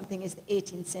 17-something is the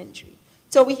 18th century.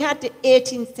 So we had the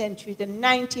 18th century, the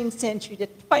 19th century, the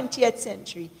 20th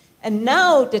century, and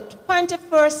now the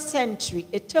 21st century.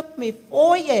 It took me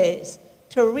 4 years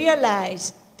to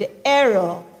realize the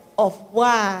error of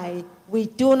why we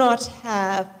do not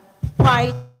have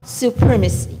white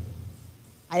supremacy.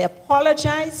 I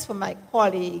apologize for my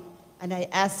colleague, and I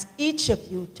ask each of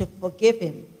you to forgive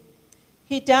him.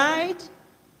 He died,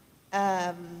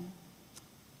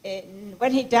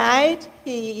 when he died,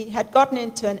 he had gotten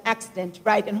into an accident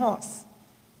riding horse.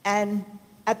 And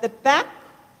at the back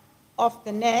of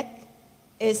the neck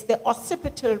is the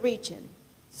occipital region.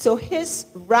 So his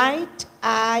right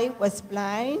eye was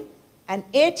blind, and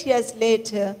 8 years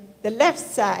later, the left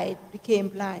side became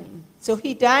blind. So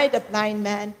he died a blind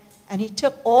man, and he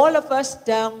took all of us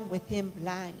down with him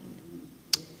blind.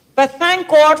 But thank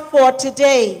God for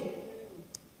today,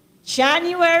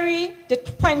 January the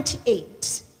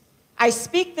 28th. I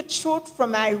speak the truth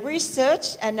from my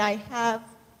research, and I have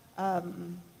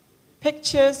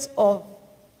pictures of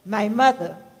my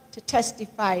mother to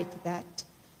testify to that.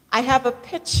 I have a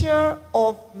picture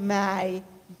of my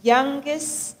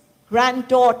youngest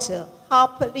granddaughter,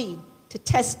 Harper Lee, to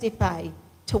testify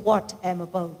to what I'm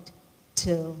about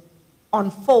to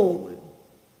unfold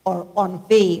or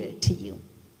unveil to you.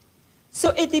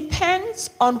 So it depends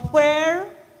on where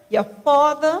your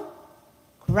father,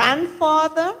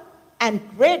 grandfather, and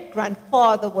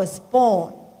great-grandfather was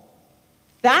born.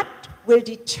 That will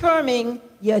determine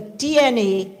your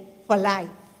DNA for life.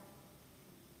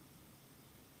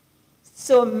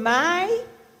 So my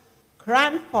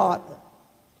grandfather,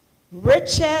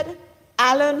 Richard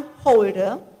Allen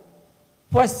Holder,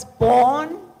 was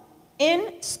born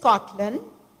in Scotland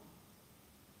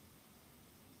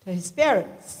to his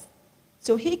parents.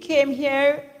 So he came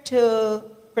here to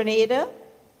Grenada.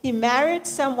 He married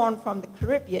someone from the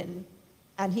Caribbean,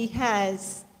 and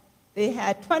they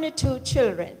had 22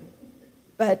 children.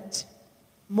 But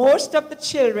most of the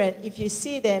children, if you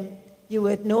see them, you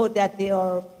would know that they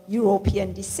are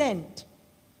European descent.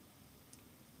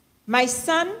 My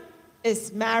son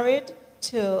is married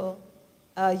to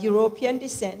European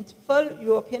descent, full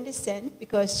European descent,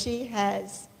 because she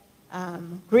has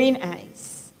green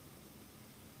eyes.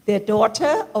 Their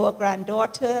daughter, our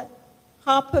granddaughter,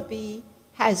 Harper B,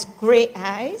 has gray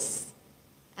eyes,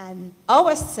 and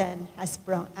our son has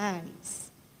brown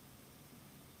eyes.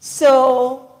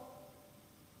 So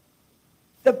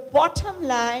the bottom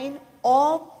line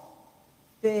of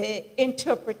the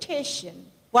interpretation,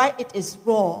 why it is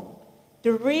wrong,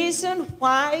 the reason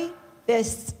why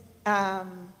this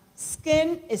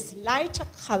skin is lighter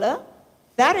color,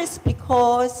 that is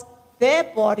because their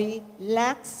body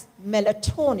lacks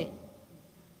melatonin.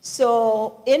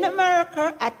 So in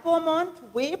America, at Beaumont,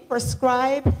 we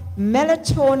prescribe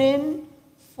melatonin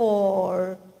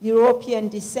for European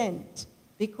descent,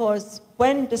 because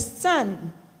when the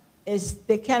sun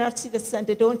they cannot see the sun,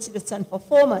 they don't see the sun for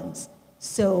 4 months,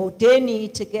 so they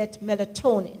need to get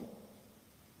melatonin.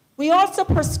 We also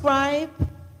prescribe,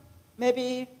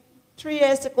 maybe 3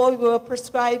 years ago, we were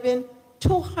prescribing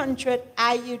 200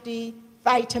 IUD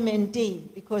vitamin D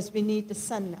because we need the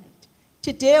sunlight.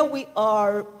 Today we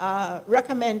are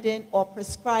recommending or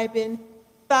prescribing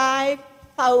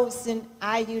 5,000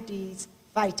 IUDs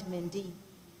vitamin D.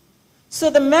 So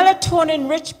the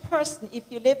melatonin-rich person, if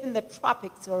you live in the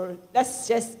tropics, or let's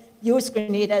just use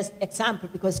Grenada as example,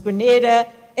 because Grenada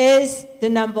is the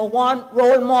 #1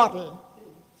 role model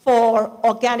for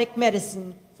organic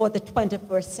medicine for the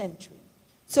 21st century.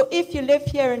 So if you live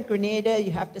here in Grenada,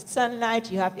 you have the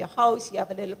sunlight, you have your house, you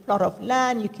have a little plot of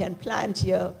land, you can plant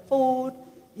your food,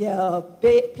 your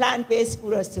plant-based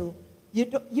food or so. You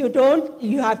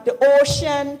have the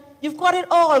ocean, you've got it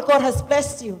all, God has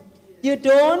blessed you. You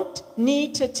don't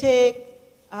need to take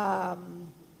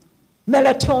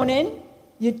melatonin,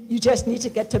 you just need to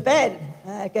get to bed,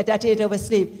 get that 8 hours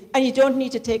sleep. And you don't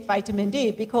need to take vitamin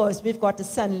D because we've got the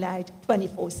sunlight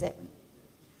 24/7.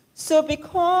 So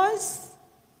because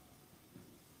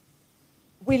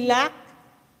we lack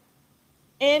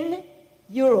in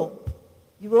Europe,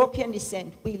 European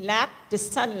descent, we lack the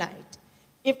sunlight.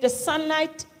 If the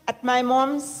sunlight at my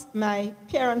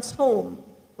parents' home,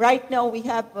 right now we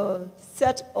have a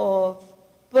set of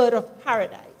bird of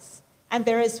paradise. And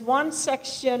there is one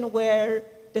section where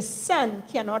the sun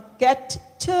cannot get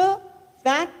to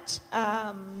that,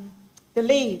 the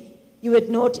leaf.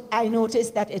 I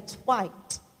noticed that it's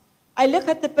white. I look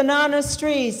at the banana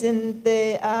trees in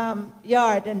the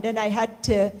yard, and then I had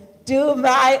to do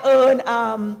my own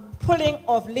pulling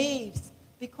of leaves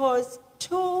because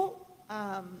two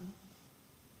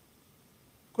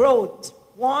growth,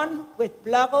 one with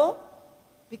blago,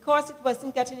 because it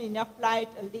wasn't getting enough light,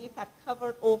 a leaf had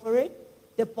covered over it.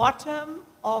 The bottom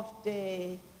of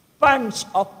the bunch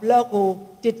of blago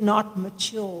did not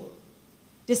mature.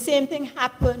 The same thing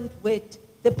happened with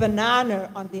the banana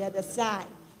on the other side.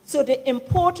 So the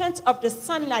importance of the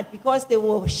sunlight, because they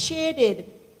were shaded,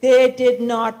 they did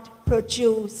not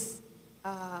produce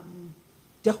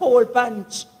the whole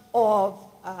bunch of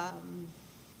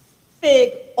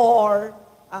fig or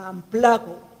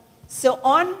blago. So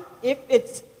if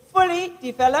it's fully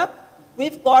developed,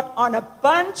 we've got on a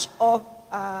bunch of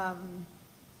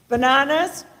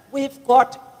bananas, we've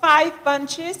got 5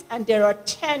 bunches, and there are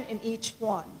 10 in each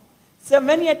one. So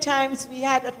many a times we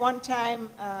had at one time,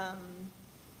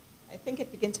 I think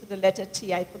it begins with the letter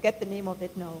T, I forget the name of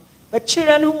it now, but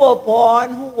children who were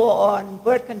born, who were on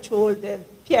birth control, the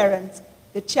parents,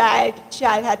 the child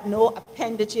had no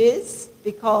appendages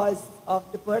because of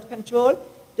the birth control.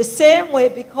 The same way,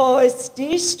 because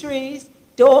these trees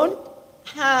don't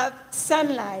have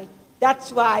sunlight,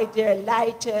 that's why they're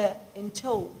lighter in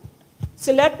tone.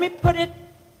 So let me put it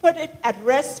at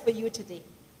rest for you today.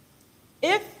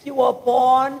 If you were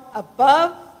born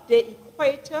above the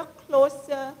equator,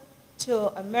 closer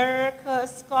to America,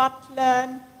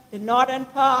 Scotland, the northern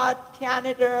part,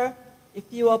 Canada, if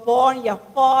you were born, your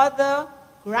father,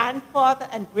 grandfather,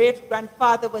 and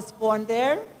great-grandfather was born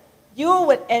there, you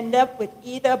will end up with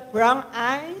either brown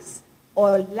eyes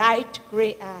or light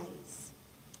gray eyes.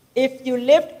 If you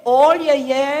lived all your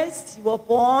years, you were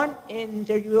born in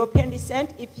the European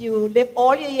descent, if you lived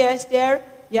all your years there,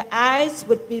 your eyes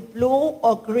would be blue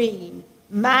or green.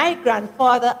 My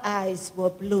grandfather's eyes were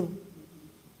blue.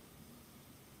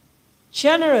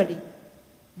 Generally,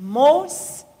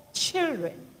 most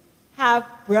children have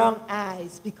brown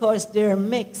eyes because they're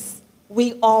mixed.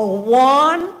 We are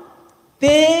one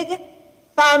big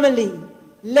family.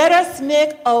 Let us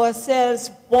make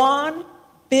ourselves one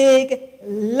big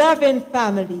loving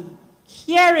family,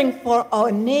 caring for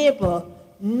our neighbor,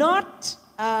 not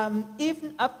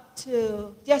even up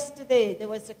to yesterday, there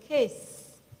was a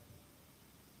case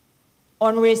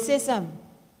on racism.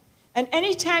 And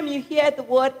anytime you hear the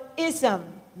word ism,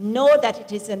 know that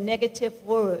it is a negative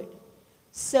word.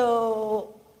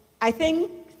 So I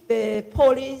think the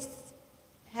police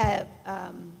have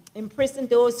imprisoned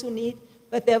those who need,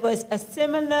 but there was a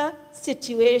similar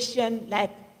situation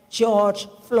like George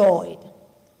Floyd.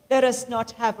 Let us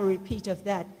not have a repeat of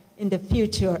that in the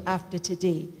future after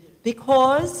today,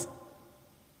 because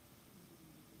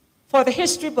for the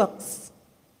history books,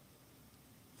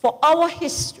 for our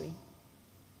history,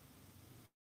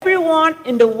 everyone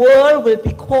in the world will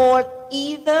be called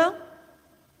either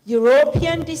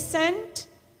European descent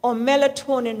or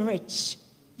melatonin rich.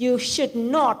 You should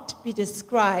not be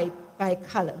described by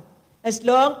color. As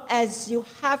long as you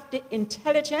have the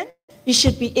intelligence, you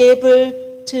should be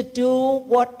able to do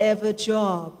whatever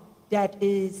job that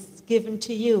is given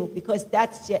to you, because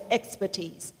that's your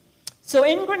expertise. So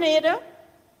in Grenada,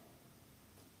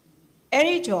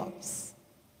 any jobs,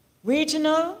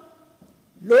 regional,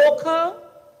 local,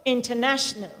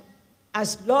 international,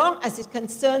 as long as it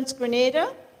concerns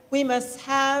Grenada, we must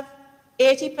have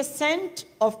 80%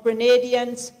 of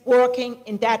Grenadians working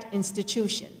in that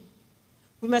institution.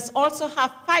 We must also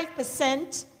have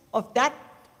 5% of that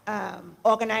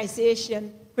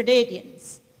organization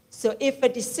Grenadians. So if a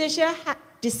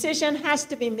decision has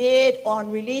to be made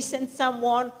on releasing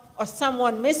someone or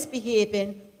someone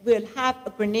misbehaving, we'll have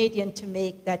a Grenadian to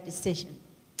make that decision.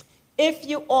 If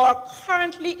you are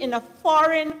currently in a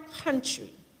foreign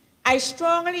country, I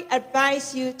strongly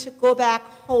advise you to go back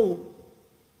home,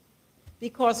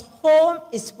 because home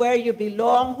is where you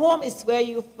belong, home is where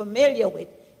you're familiar with.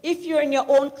 If you're in your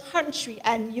own country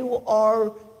and you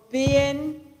are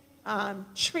being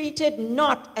treated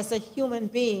not as a human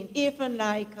being, even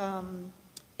like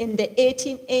in the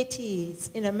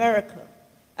 1880s in America,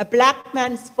 a black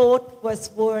man's vote was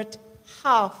worth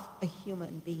half a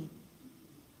human being.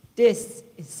 This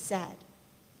is sad,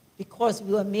 because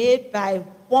we were made by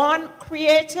one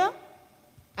creator,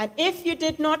 and if you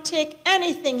did not take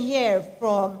anything here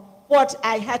from what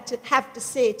I have to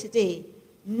say today,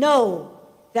 know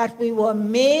that we were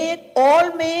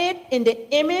all made in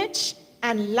the image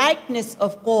and likeness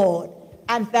of God,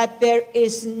 and that there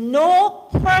is no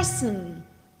person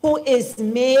who is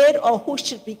made or who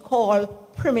should be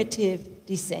called primitive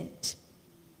descent.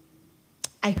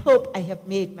 I hope I have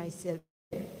made myself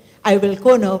clear. I will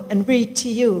go now and read to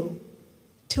you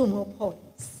 2 more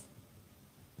poems.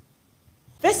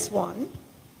 This one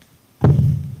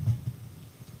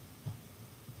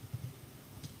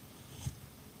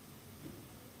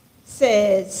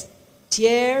says,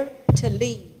 dare to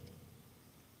lead.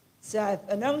 So I've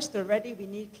announced already we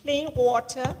need clean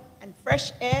water and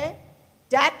fresh air.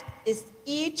 That is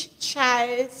each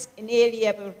child's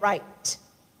inalienable right.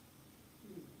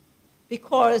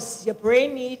 Because your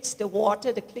brain needs the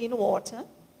water, the clean water.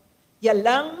 Your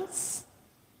lungs,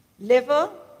 liver,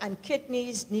 and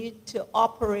kidneys need to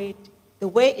operate the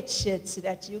way it should so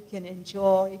that you can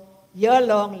enjoy your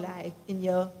long life in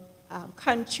your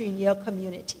country, in your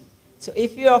community. So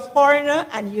if you're a foreigner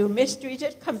and you're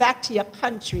mistreated, come back to your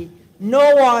country.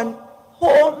 No one,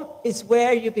 home is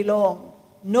where you belong.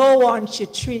 no one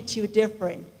should treat you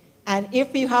different. And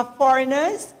if you have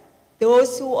foreigners,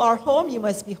 those who are home, you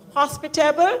must be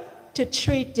hospitable to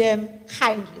treat them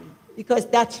kindly, because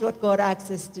that's what God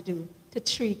asks us to do, to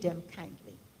treat them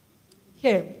kindly.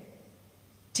 Hear me.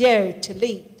 Dare to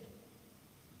lead.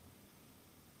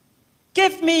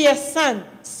 Give me your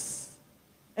sons,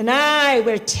 and I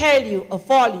will tell you a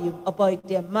volume about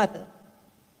their mother.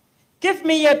 Give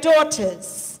me your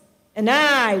daughters, and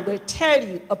I will tell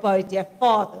you about their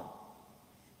father.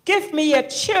 Give me your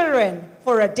children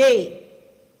for a day,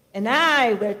 and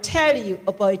I will tell you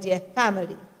about their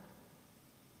family.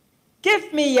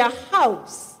 Give me your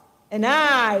house, and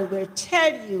I will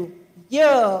tell you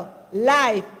your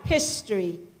life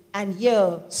history and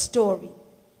your story.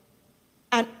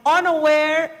 And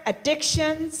unaware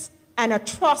addictions and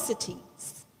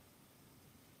atrocities.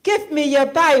 Give me your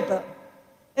Bible,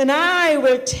 and I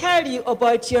will tell you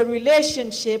about your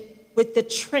relationship with the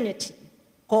Trinity,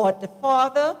 God the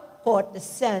Father, God the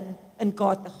Son, and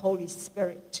God the Holy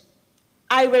Spirit.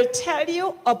 I will tell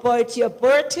you about your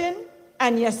burden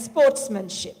and your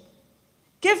sportsmanship.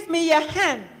 Give me your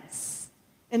hands,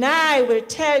 and I will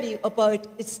tell you about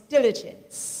its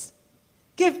diligence.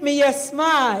 Give me your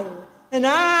smile, and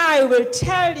I will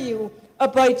tell you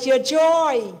about your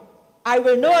joy. I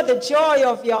will know the joy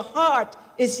of your heart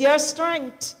is your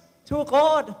strength through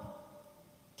God.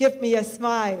 Give me a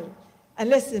smile. And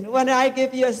listen, when I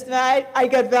give you a smile, I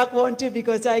get back one too,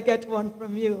 because I get one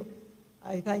from you.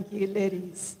 I thank you,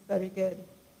 ladies. Very good.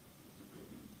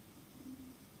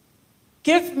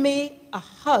 Give me a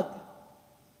hug,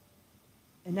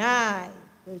 and I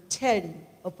will tell you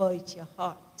about your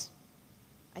heart.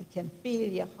 I can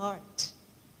feel your heart.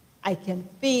 I can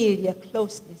feel your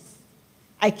closeness.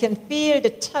 I can feel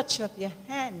the touch of your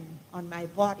hand on my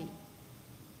body.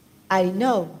 I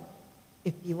know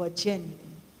if you are genuine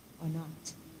or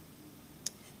not.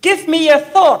 Give me your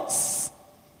thoughts,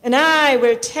 and I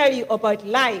will tell you about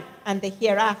life and the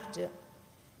hereafter.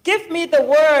 Give me the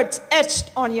words etched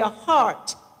on your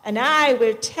heart, and I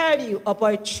will tell you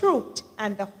about truth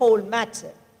and the whole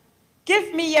matter.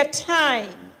 Give me your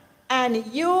time, and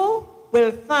you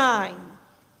will find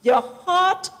your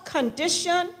heart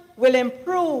condition will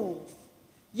improve.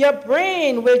 Your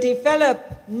brain will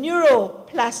develop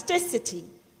neuroplasticity,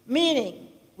 meaning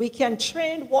we can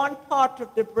train one part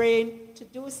of the brain to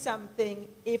do something.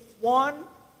 If one,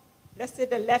 let's say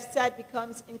the left side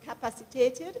becomes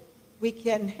incapacitated, we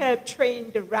can help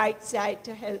train the right side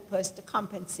to help us to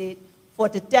compensate for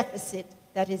the deficit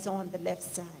that is on the left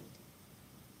side.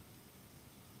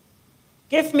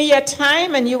 Give me your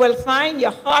time, and you will find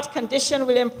your heart condition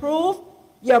will improve.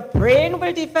 Your brain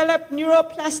will develop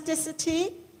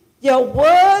neuroplasticity. Your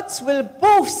words will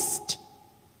boost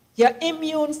your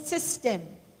immune system.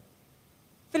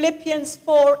 Philippians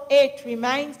 4:8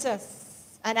 reminds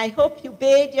us, and I hope you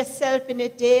bathe yourself in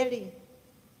it daily.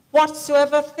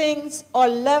 Whatsoever things are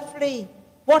lovely,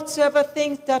 whatsoever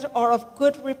things that are of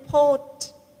good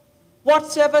report,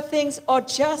 whatsoever things are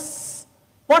just,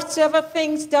 whatsoever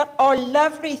things that are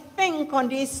lovely, think on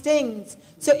these things.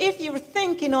 So if you're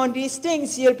thinking on these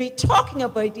things, you'll be talking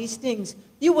about these things.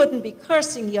 You wouldn't be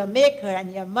cursing your maker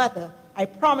and your mother. I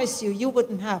promise you, you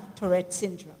wouldn't have Tourette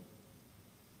syndrome.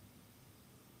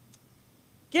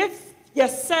 Give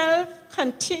yourself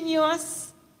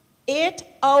continuous 8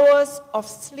 hours of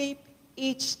sleep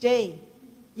each day.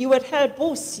 You will help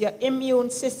boost your immune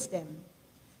system.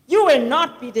 You will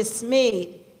not be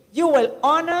dismayed. You will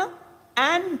honor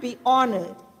and be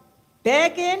honored,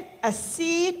 begging a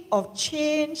seed of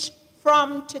change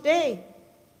from today.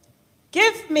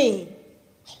 Give me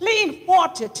clean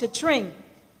water to drink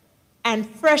and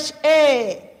fresh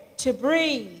air to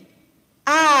breathe.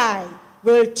 I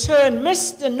will turn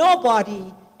Mr.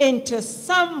 Nobody into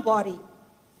somebody.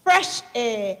 Fresh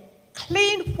air,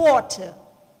 clean water,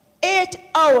 8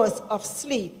 hours of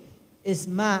sleep is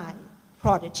my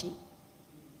prodigy.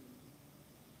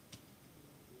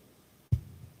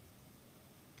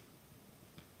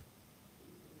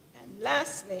 And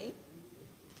lastly,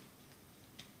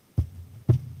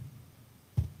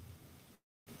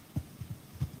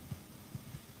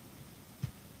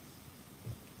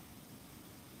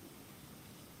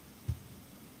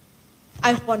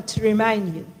 I want to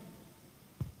remind you,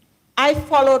 I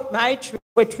followed my dream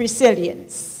with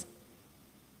resilience.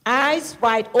 Eyes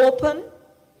wide open,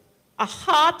 a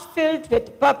heart filled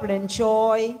with bubbling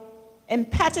joy,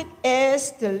 empathic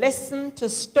ears to listen to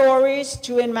stories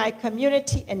during my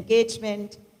community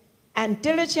engagement, and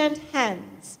diligent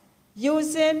hands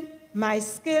using my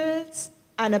skills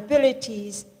and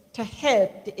abilities to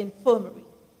help the infirmary.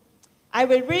 I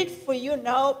will read for you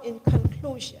now in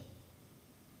conclusion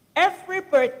every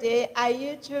birthday, I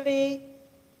usually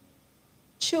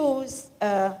choose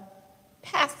a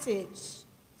passage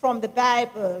from the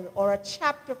Bible or a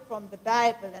chapter from the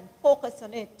Bible and focus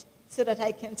on it so that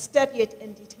I can study it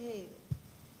in detail.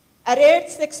 At age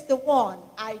 61,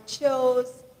 I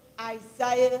chose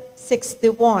Isaiah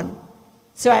 61.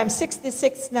 So I'm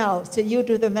 66 now, so you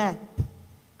do the math.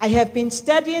 I have been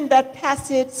studying that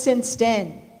passage since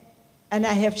then, and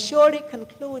I have surely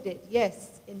concluded,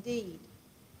 yes, indeed.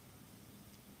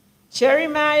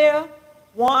 Jeremiah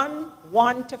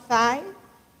 1:1-5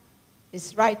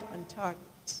 is right on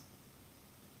target.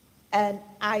 And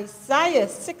Isaiah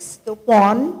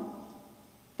 6:1,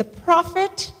 the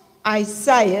prophet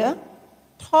Isaiah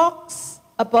talks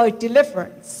about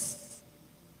deliverance,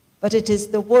 but it is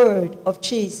the word of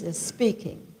Jesus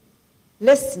speaking.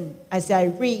 Listen as I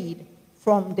read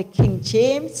from the King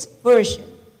James Version.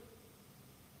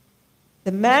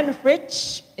 The man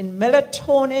rich in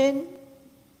melatonin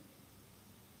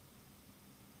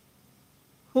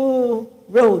who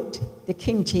wrote the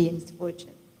King James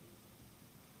Version.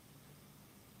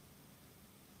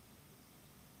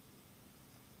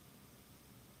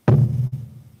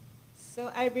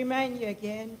 So I remind you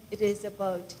again, it is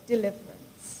about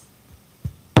deliverance.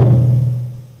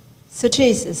 So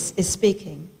Jesus is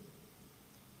speaking.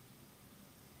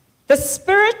 The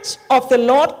Spirit of the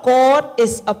Lord God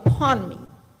is upon me,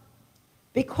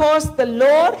 because the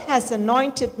Lord has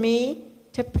anointed me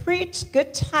to preach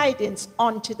good tidings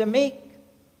unto the meek.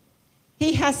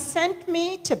 He has sent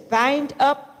me to bind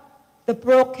up the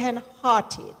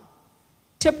brokenhearted,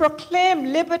 to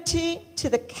proclaim liberty to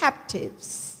the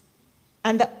captives,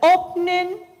 and the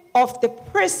opening of the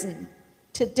prison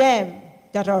to them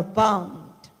that are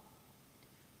bound,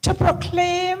 to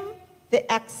proclaim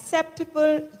the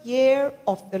acceptable year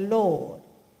of the Lord,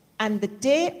 and the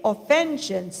day of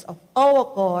vengeance of our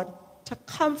God, to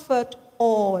comfort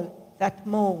all that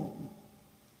mourn,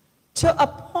 to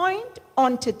appoint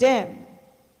unto them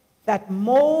that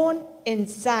mourn in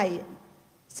Zion.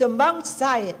 So Mount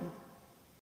Zion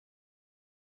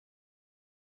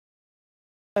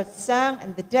shall sing,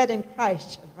 and the dead in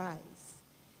Christ shall rise.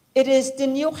 It is the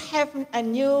new heaven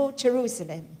and new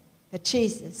Jerusalem that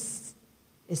Jesus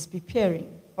is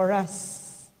preparing for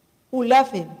us who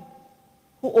love him,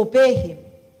 who obey him,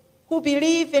 who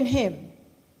believe in him,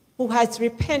 who has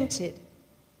repented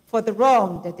for the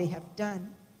wrong that they have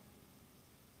done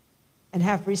and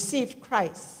have received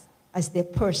Christ as their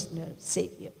personal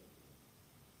Savior.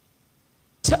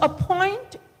 To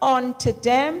appoint unto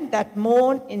them that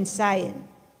mourn in Zion,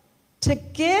 to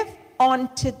give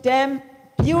unto them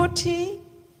beauty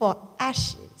for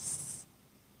ashes,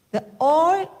 the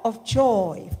oil of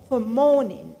joy for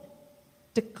mourning,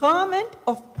 the garment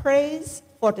of praise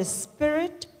for the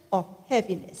spirit of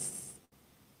heaviness,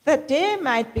 that they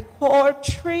might be called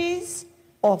trees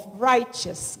of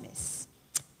righteousness,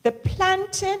 the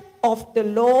planting of the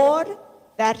Lord,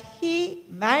 that he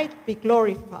might be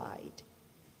glorified.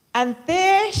 And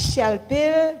they shall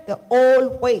build the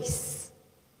old waste.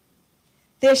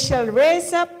 They shall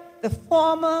raise up the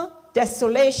former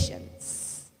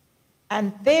desolations,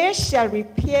 and they shall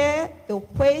repair the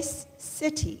waste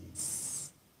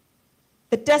cities,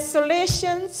 the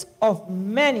desolations of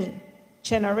many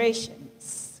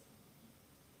generations.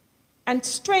 And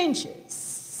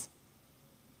strangers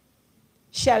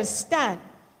shall stand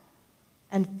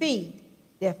and feed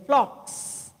their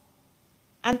flocks,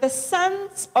 and the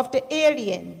sons of the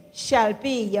alien shall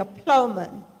be your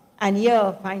plowmen and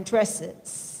your vine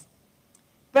dressers.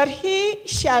 But he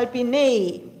shall be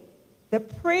named the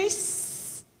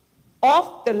priest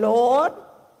of the Lord.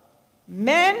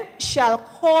 Men shall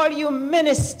call you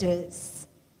ministers.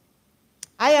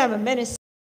 I am a minister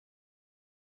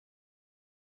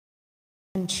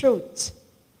in truth.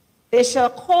 They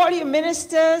shall call you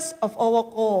ministers of our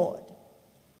God.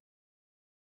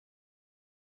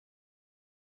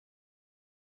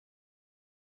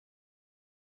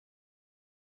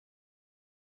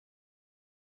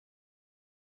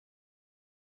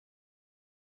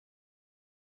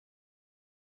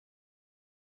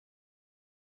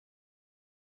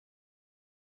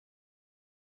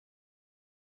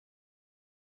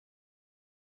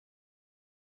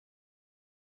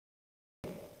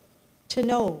 To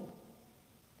know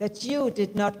that you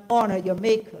did not honor your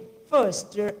Maker.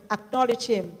 First, to acknowledge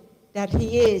him that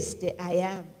he is the I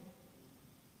am.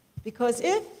 Because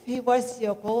if he was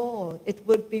your God, it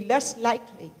would be less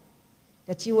likely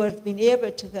that you would have been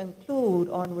able to conclude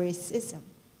on racism.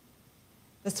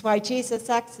 That's why Jesus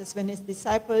asks us when his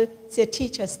disciples say,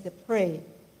 teach us to pray,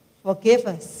 forgive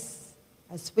us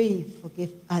as we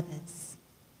forgive others.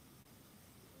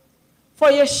 For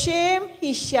your shame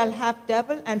he shall have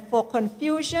double, and for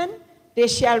confusion they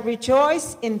shall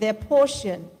rejoice in their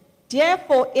portion.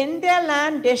 Therefore in their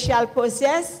land they shall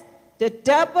possess the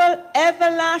double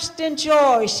everlasting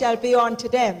joy shall be unto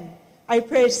them. I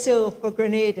pray so for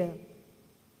Grenada.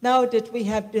 Now that we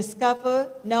have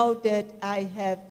discovered, now that I have